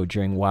window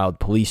during wild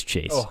police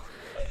chase.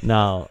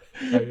 Now,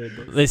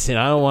 listen,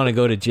 I don't want to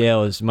go to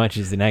jail as much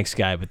as the next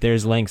guy, but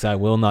there's lengths I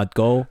will not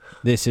go.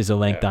 This is a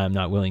length I'm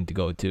not willing to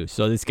go to.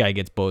 So this guy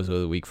gets Bozo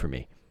of the week for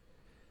me.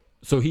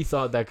 So he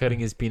thought that cutting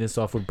his penis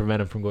off would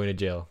prevent him from going to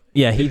jail.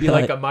 Yeah, he'd be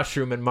like a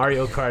mushroom in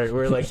Mario Kart,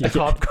 where like the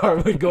cop car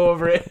would go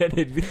over it and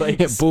it'd be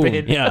like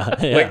spin. Yeah.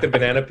 Like the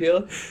banana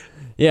peel.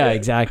 Yeah,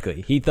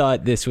 exactly. He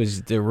thought this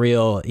was the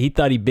real. He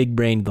thought he big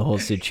brained the whole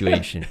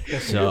situation.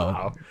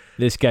 So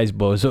this guy's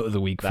Bozo of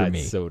the week for me.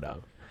 That's so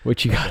dumb.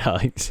 What you got,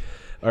 Alex?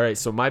 All right,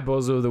 so my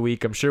Bozo of the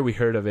week. I'm sure we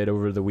heard of it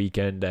over the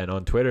weekend and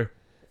on Twitter.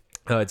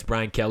 It's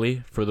Brian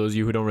Kelly. For those of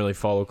you who don't really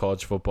follow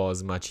college football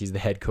as much, he's the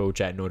head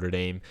coach at Notre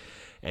Dame.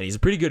 And he's a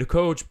pretty good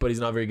coach, but he's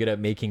not very good at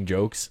making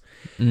jokes.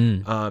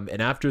 And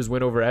after his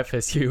win over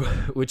FSU,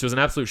 which was an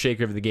absolute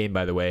shaker of the game,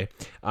 by the way,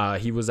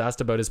 he was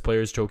asked about his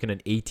players choking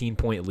an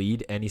 18-point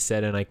lead. And he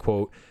said, and I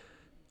quote,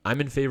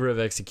 "I'm in favor of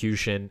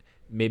execution.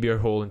 Maybe our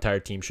whole entire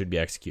team should be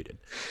executed."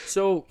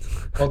 So,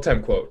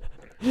 all-time quote.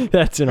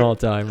 That's an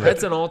all-timer.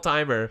 That's an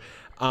all-timer.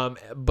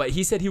 But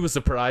he said he was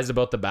surprised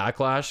about the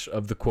backlash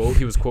of the quote.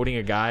 He was quoting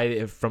a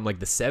guy from like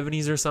the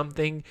 70s or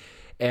something.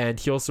 And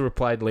he also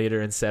replied later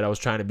and said, "I was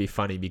trying to be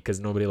funny because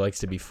nobody likes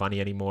to be funny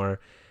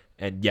anymore."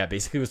 And yeah,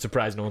 basically was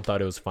surprised no one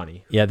thought it was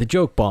funny. Yeah, the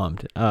joke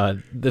bombed.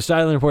 The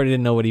silent reporter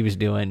didn't know what he was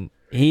doing.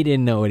 He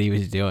didn't know what he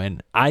was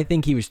doing. I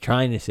think he was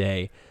trying to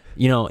say,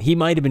 he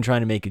might have been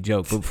trying to make a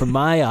joke, but from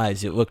my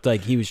eyes, it looked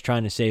like he was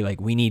trying to say, like,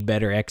 we need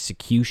better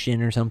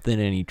execution or something,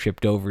 and he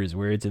tripped over his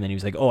words, and then he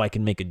was like, oh, I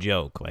can make a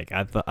joke. Like,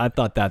 I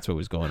thought that's what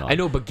was going on. I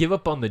know, but give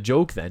up on the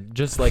joke then.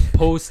 Just, like,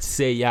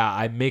 say, yeah,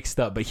 I mixed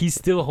up, but he's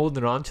still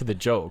holding on to the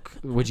joke,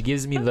 which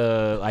gives me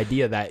the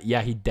idea that,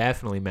 yeah, he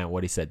definitely meant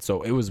what he said,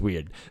 so it was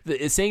weird.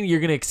 Saying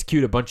you're going to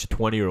execute a bunch of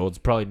 20-year-olds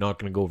probably not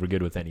going to go over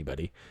good with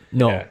anybody.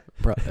 No, yeah.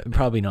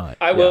 Probably not.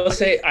 I will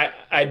say,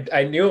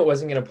 I knew it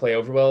wasn't going to play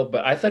over well,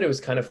 but I thought it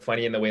was kind of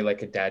funny in the way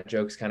like a dad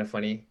joke's kind of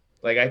funny.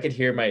 Like I could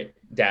hear my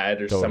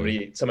dad or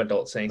some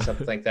adult saying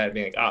something like that,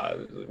 being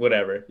like,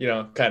 whatever,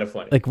 kind of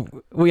funny. Like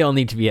we all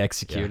need to be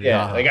executed.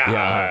 Yeah.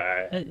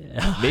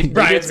 Maybe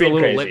it's a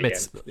little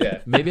litmus.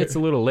 Yeah. Maybe it's a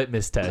little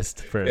litmus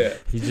test for. Yeah.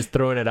 He's just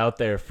throwing it out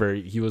there for.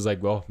 He was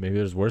like, well, maybe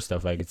there's worse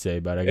stuff I could say,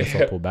 but I guess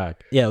I'll pull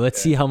back. Yeah, let's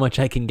see how much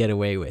I can get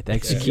away with.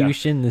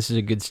 Execution. This is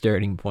a good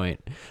starting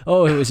point.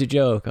 Oh, it was a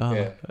joke.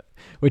 Oh.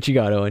 What you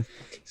got, Owen?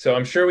 So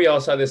I'm sure we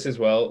all saw this as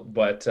well,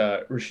 but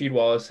Rasheed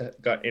Wallace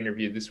got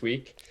interviewed this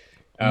week,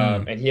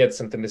 and he had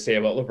something to say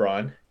about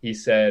LeBron. He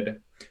said,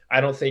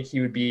 I don't think he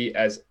would be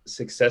as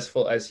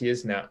successful as he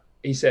is now.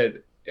 He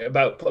said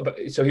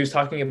so he was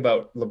talking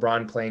about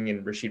LeBron playing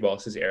in Rasheed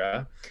Wallace's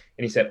era,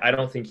 and he said, I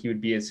don't think he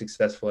would be as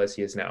successful as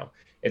he is now.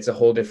 It's a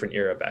whole different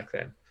era back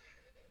then.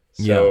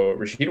 So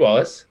Rasheed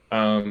Wallace,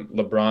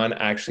 LeBron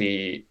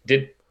actually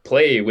did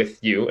play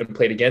with you and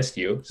played against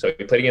you. So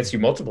he played against you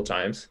multiple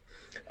times.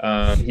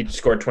 He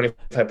scored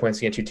 25 points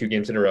against you 2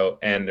 games in a row.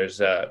 And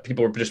there's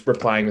people were just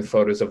replying with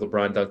photos of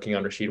LeBron dunking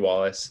on Rasheed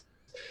Wallace.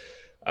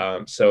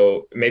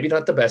 So maybe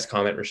not the best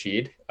comment,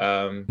 Rasheed.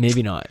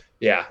 Maybe not.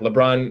 Yeah,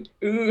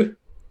 LeBron,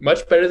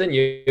 much better than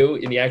you.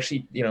 And he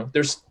actually,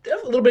 there's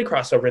a little bit of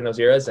crossover in those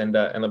eras. And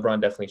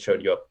LeBron definitely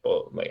showed you up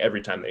like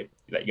every time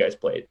that you guys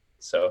played.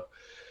 So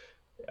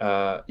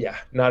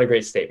not a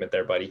great statement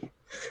there, buddy.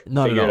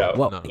 Not Figure at it all. out.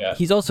 Well, Yeah.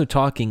 he's also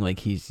talking like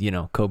he's,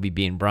 Kobe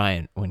being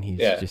Bryant when he's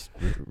just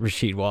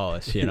Rasheed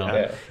Wallace,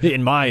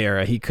 In my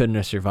era, he couldn't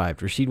have survived.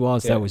 Rasheed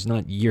Wallace, that was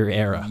not your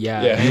era.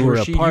 Yeah. You were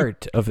Rasheed, a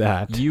part of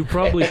that. You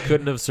probably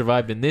couldn't have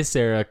survived in this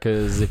era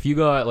because if you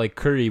got like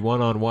Curry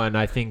one-on-one,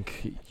 I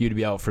think you'd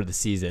be out for the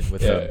season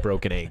with a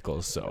broken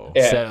ankle. So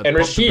and pump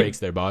Rasheed, the brakes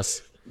there,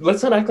 boss.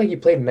 Let's not act like you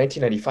played in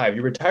 1995.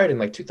 You retired in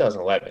like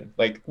 2011.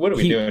 Like, what are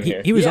we doing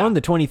here? He was on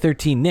the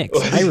 2013 Knicks.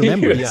 I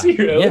remember.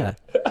 Really? Yeah.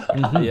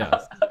 Mhm.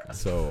 Yeah.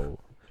 So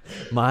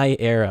My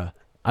era.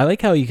 I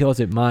like how he calls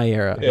it my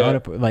era. Yeah.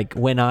 Like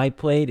when I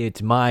played,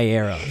 it's my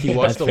era. he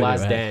watched That's The pretty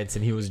Last bad. Dance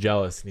and he was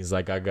jealous and he's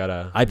like, I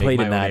I played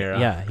make in my own that. era.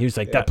 Yeah, he was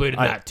like, I played in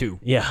that too.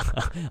 Yeah,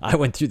 I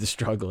went through the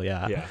struggle.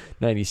 Yeah, Yeah.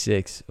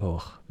 96.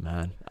 Oh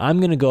man,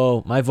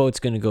 my vote's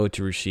gonna go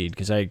to Rasheed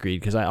because I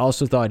agreed. Because I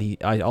also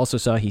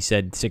saw he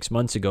said 6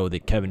 months ago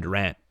that Kevin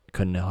Durant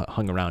couldn't have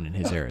hung around in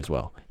his era as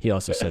well. He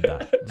also said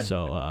that.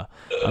 So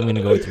I'm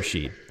gonna go with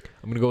Rasheed.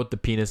 I'm gonna go with the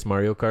penis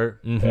Mario Kart.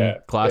 Yeah.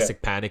 Classic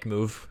panic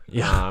move.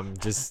 Yeah.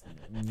 Just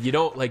you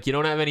don't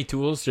have any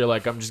tools. So you're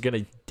like, I'm just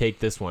gonna take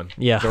this one.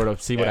 Yeah. Throw it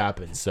up, see what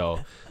happens. So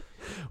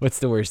What's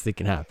the worst that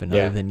can happen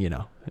other than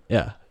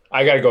Yeah.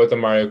 I gotta go with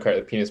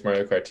the penis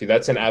Mario Kart too.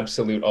 That's an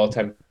absolute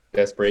all-time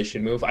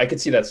desperation move. I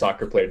could see that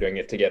soccer player doing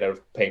it to get out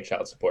of paying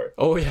child support.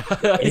 Oh yeah.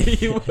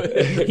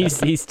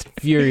 He's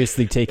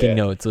furiously taking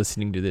notes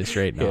listening to this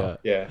right now.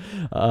 Yeah.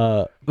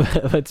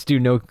 Let's do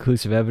no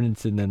conclusive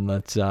evidence and then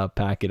let's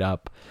pack it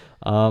up.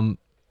 NBA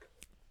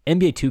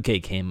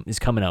 2K is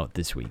coming out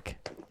this week,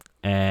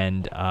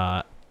 and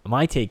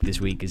my take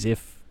this week is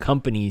if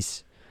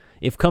companies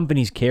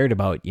cared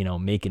about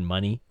making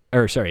money,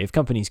 if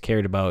companies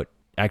cared about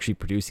actually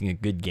producing a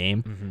good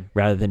game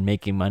rather than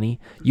making money,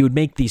 you would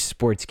make these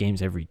sports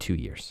games every 2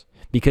 years.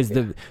 Because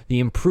the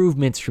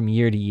improvements from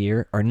year to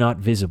year are not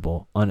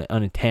visible on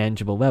a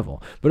tangible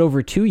level. But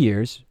over 2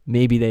 years,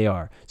 maybe they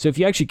are. So if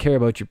you actually care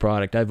about your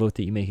product, I vote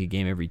that you make a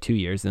game every 2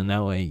 years. Then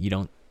that way you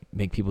don't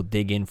make people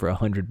dig in for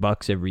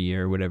 $100 every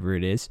year or whatever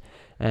it is.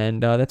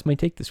 And that's my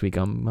take this week.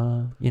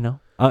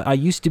 I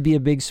used to be a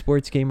big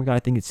sports gamer guy. I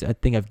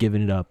think I've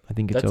given it up. I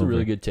think it's That's over. a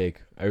really good take.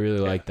 I really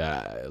like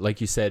that.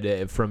 Like you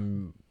said,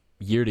 from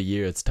year to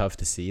year, it's tough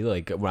to see.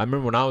 Like I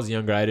remember when I was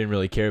younger, I didn't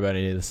really care about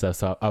any of this stuff.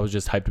 So I was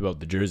just hyped about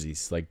the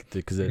jerseys, like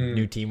because the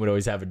new team would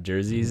always have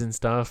jerseys and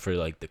stuff for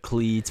like the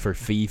cleats for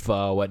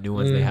FIFA, what new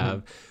ones they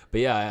have.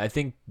 But yeah, I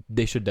think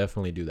they should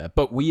definitely do that.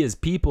 But we as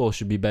people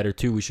should be better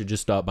too. We should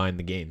just stop buying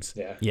the games.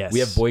 Yeah. Yes. We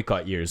have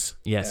boycott years.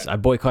 Yes, I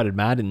boycotted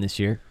Madden this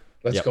year.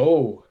 Let's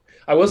go.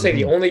 I will say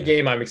the only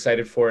game I'm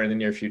excited for in the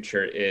near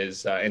future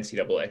is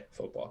NCAA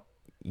football.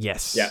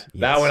 Yes. Yeah.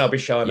 That one I'll be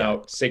shelling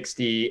out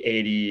 60,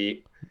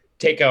 80,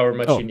 take however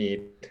much you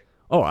need.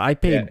 Oh, I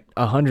paid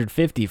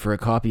 $150 for a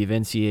copy of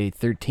NCAA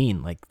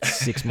 13 like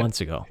 6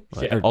 months ago.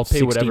 Or I'll pay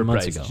 16 whatever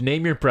months price. ago.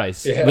 Name your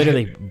price. Yeah.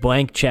 Literally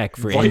blank check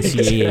for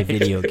NCAA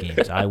video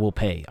games. I will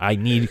pay. I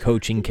need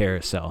coaching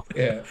carousel.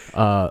 Yeah.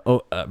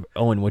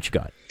 Owen, what you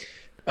got?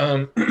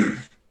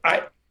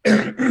 I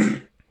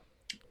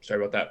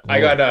sorry about that. I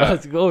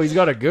got he's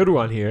got a good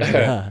one here.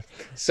 Yeah.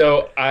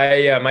 so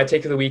my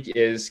take of the week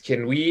is,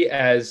 can we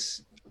I'm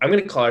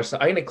going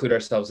to include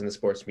ourselves in the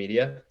sports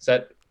media. Is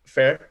that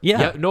fair?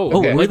 Yeah. No.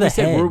 Okay. We're the we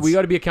said, heads. we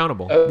got to be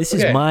accountable. This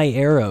is my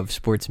era of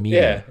sports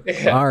media.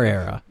 Yeah. Our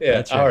era. Yeah,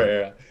 That's our right.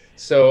 era.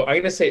 So I'm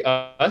going to say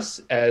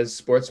us as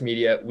sports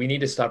media, we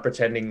need to stop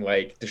pretending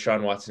like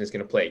Deshaun Watson is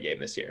going to play a game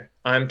this year.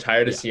 I'm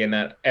tired of seeing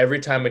that.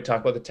 Every time we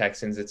talk about the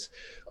Texans, it's,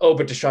 oh,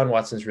 but Deshaun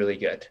Watson's really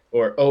good.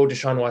 Or, oh,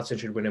 Deshaun Watson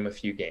should win him a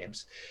few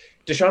games.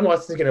 Deshaun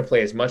Watson's going to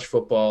play as much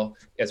football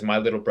as my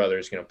little brother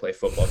is going to play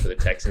football for the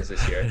Texans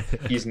this year.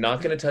 He's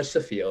not going to touch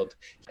the field.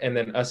 And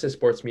then us as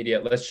sports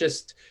media, let's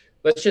just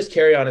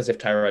carry on as if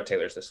Tyrod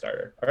Taylor's the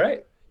starter. All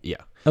right?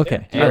 Yeah.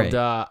 Okay. And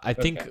All right. I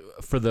think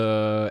for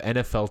the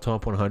NFL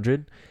Top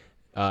 100,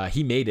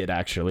 he made it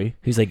actually.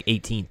 Who's like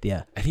 18th?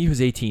 Yeah. And he was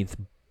 18th,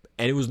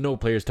 and it was no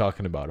players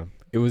talking about him.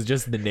 It was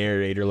just the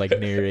narrator like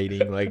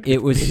narrating like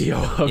It was video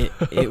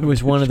of it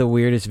was one of the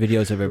weirdest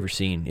videos I've ever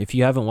seen. If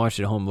you haven't watched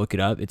it at home, look it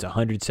up. It's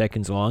 100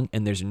 seconds long,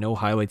 and there's no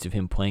highlights of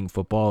him playing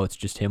football. It's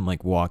just him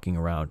like walking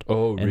around.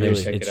 Oh, And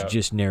really? it's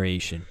just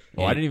narration.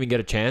 Oh, I didn't even get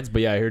a chance,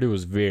 but yeah, I heard it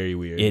was very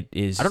weird. It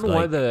is. I don't know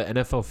why like, the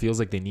NFL feels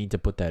like they need to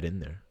put that in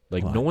there.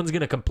 Like, Why? no one's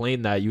going to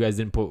complain that you guys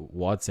didn't put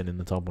Watson in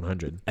the top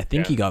 100. I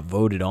think he got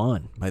voted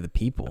on by the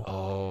people.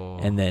 Oh.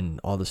 And then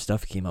all the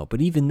stuff came out.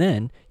 But even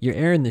then, you're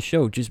airing the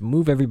show. Just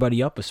move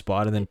everybody up a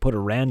spot and then put a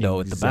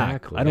rando at the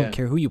back. Exactly. I don't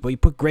care who you put. You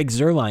put Greg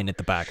Zerline at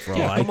the back for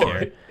all I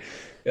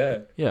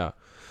care. Yeah.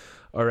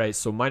 All right,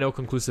 so my no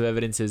conclusive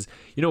evidence is,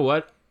 you know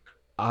what?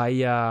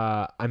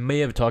 I may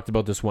have talked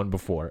about this one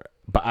before,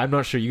 but I'm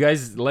not sure. You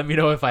guys let me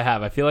know if I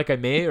have. I feel like I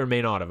may or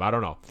may not have. I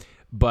don't know.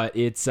 But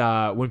it's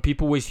when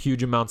people waste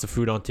huge amounts of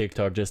food on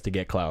TikTok just to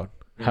get clout.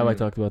 Have I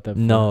talked about that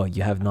before? No,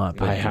 you have not.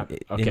 But I have.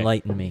 Okay.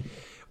 Enlighten me.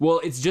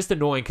 Well, it's just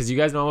annoying because you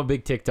guys know I'm a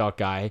big TikTok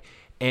guy,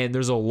 and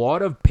there's a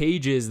lot of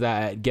pages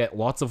that get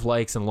lots of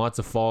likes and lots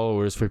of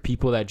followers for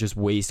people that just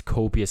waste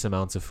copious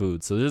amounts of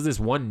food. So there's this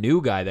one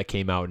new guy that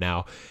came out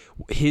now.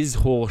 His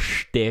whole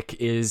shtick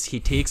is he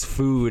takes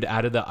food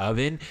out of the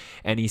oven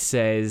and he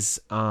says,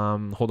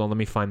 hold on, let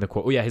me find the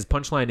quote. Oh yeah, his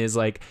punchline is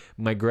like,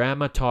 my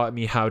grandma taught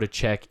me how to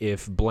check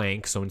if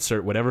blank, so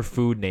insert whatever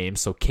food name,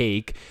 so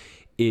cake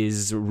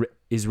is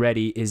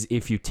ready, is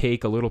if you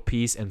take a little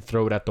piece and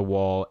throw it at the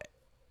wall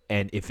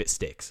and if it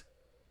sticks.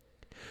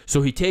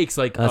 So he takes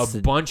like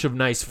bunch of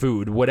nice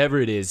food, whatever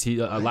it is. He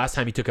last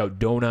time he took out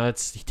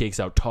donuts, he takes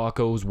out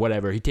tacos,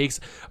 whatever. He takes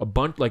a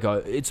bunch,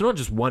 it's not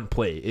just one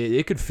plate.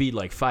 It could feed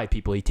like 5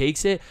 people. He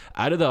takes it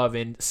out of the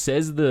oven,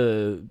 says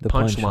the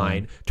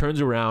punchline, turns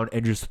around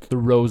and just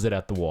throws it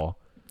at the wall.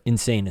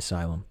 Insane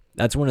asylum.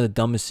 That's one of the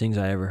dumbest things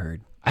I ever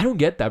heard. I don't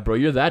get that, bro.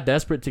 You're that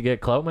desperate to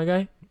get clout, my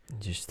guy?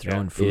 Just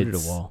throwing food at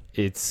a wall.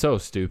 It's so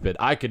stupid.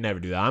 I could never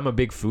do that. I'm a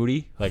big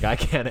foodie. Like I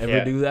can't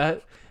ever do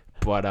that.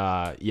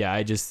 But yeah,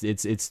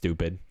 it's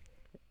stupid.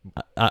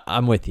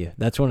 I'm with you.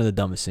 That's one of the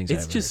dumbest things.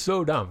 It's just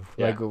so dumb.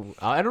 Yeah. Like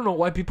I don't know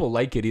why people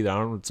like it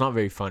either. It's not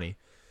very funny.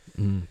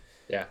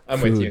 Yeah, I'm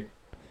with you.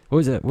 What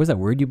was that? What was that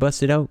word you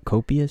busted out?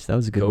 Copious. That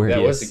was a good word.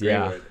 That was a great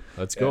word.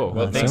 Let's go. Yeah.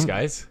 Well, thanks,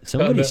 guys.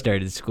 Somebody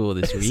started school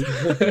this week.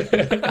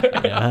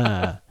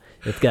 Yeah,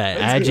 it's got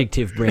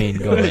adjective brain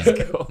going.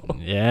 Let's go.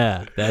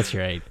 Yeah, that's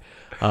right.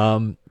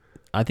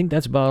 I think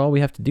that's about all we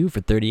have to do for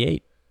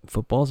 38.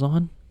 Football's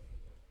on.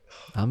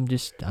 I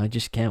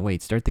just can't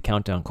wait. Start the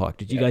countdown clock.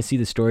 Did you guys see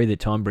the story that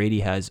Tom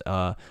Brady has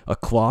a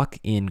clock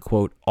in,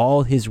 quote,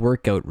 all his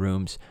workout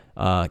rooms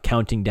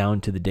counting down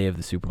to the day of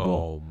the Super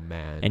Bowl? Oh,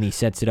 man. And he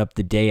sets it up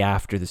the day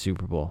after the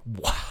Super Bowl.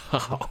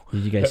 Wow.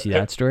 Did you guys see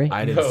that story?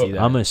 I didn't see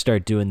that. I'm going to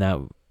start doing that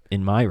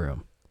in my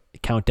room.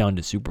 Countdown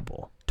to Super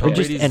Bowl. Tom Or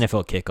just Brady's-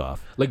 NFL kickoff.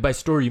 Like by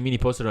story, you mean he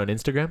posted on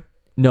Instagram?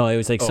 No, it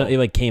was like it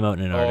like came out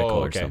in an article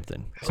okay. or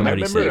something. I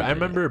Somebody said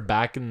remember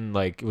back in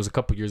it was a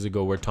couple years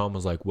ago where Tom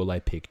was like, will I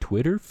pick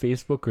Twitter,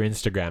 Facebook, or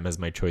Instagram as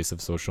my choice of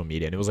social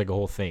media? And it was like a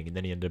whole thing. And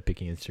then he ended up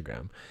picking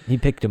Instagram. he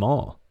picked them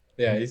all.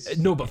 Yeah,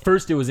 No, but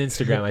first it was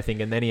Instagram, I think.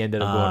 And then he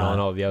ended up going on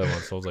all the other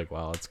ones. So I was like,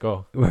 wow, let's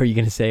go. What are you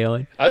going to say,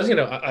 Owen? I was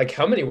gonna like,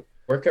 how many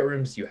workout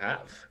rooms do you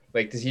have?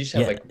 Like, does he just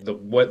have like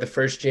the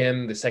first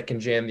gym, the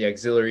second gym, the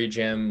auxiliary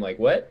gym? Like,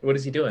 what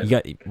is he doing?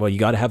 You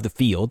got to have the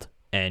field.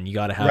 And you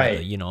got to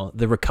have,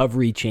 the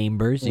recovery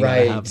chambers. You got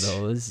to have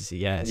those.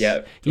 Yes.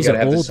 Yeah. He's an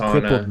old,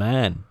 crippled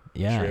man.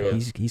 Yeah. True.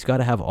 He's got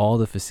to have all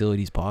the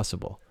facilities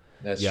possible.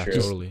 That's Yeah, true.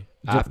 totally.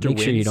 Make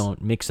sure you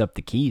don't mix up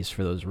the keys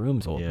for those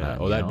rooms, old man.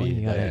 Oh, that'd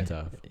be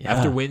tough. Yeah.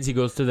 After wins, he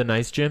goes to the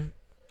nice gym.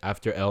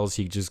 After L's,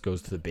 he just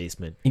goes to the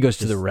basement. He goes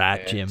to the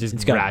rat gym.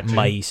 It's got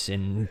mice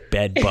and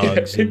bed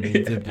bugs. And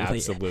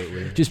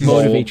Absolutely. Just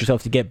motivate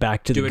yourself to get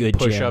back to the good gym.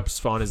 Doing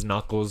push-ups on his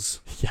knuckles.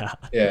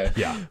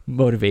 Yeah.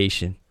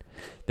 Motivation.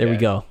 There we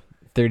go.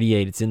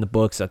 38. It's in the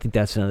books. I think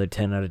that's another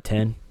 10 out of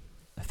 10.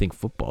 I think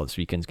football this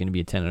weekend is going to be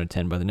a 10 out of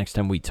 10 by the next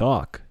time we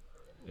talk.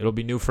 It'll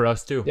be new for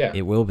us too. Yeah.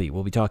 It will be.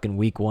 We'll be talking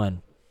week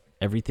 1.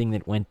 Everything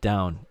that went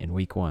down in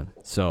week 1.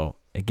 So,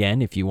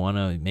 again, if you want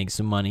to make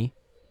some money,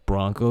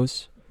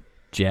 Broncos,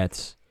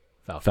 Jets,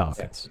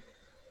 Falcons.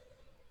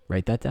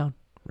 Write that down.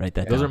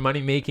 Those are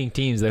money-making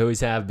teams. They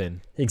always have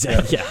been.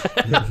 Exactly.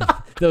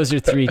 Yeah. Those are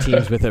 3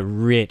 teams with a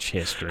rich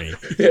history.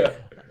 Yeah.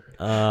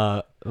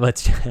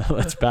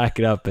 Let's back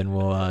it up and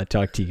we'll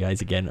talk to you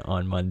guys again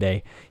on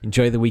Monday.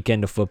 Enjoy the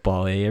weekend of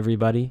football,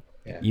 everybody?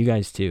 Yeah. You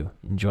guys too.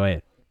 Enjoy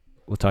it.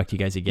 We'll talk to you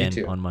guys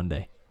again on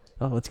Monday.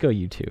 Oh, let's go,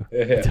 you two.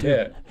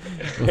 Yeah.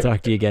 We'll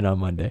talk to you again on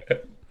Monday.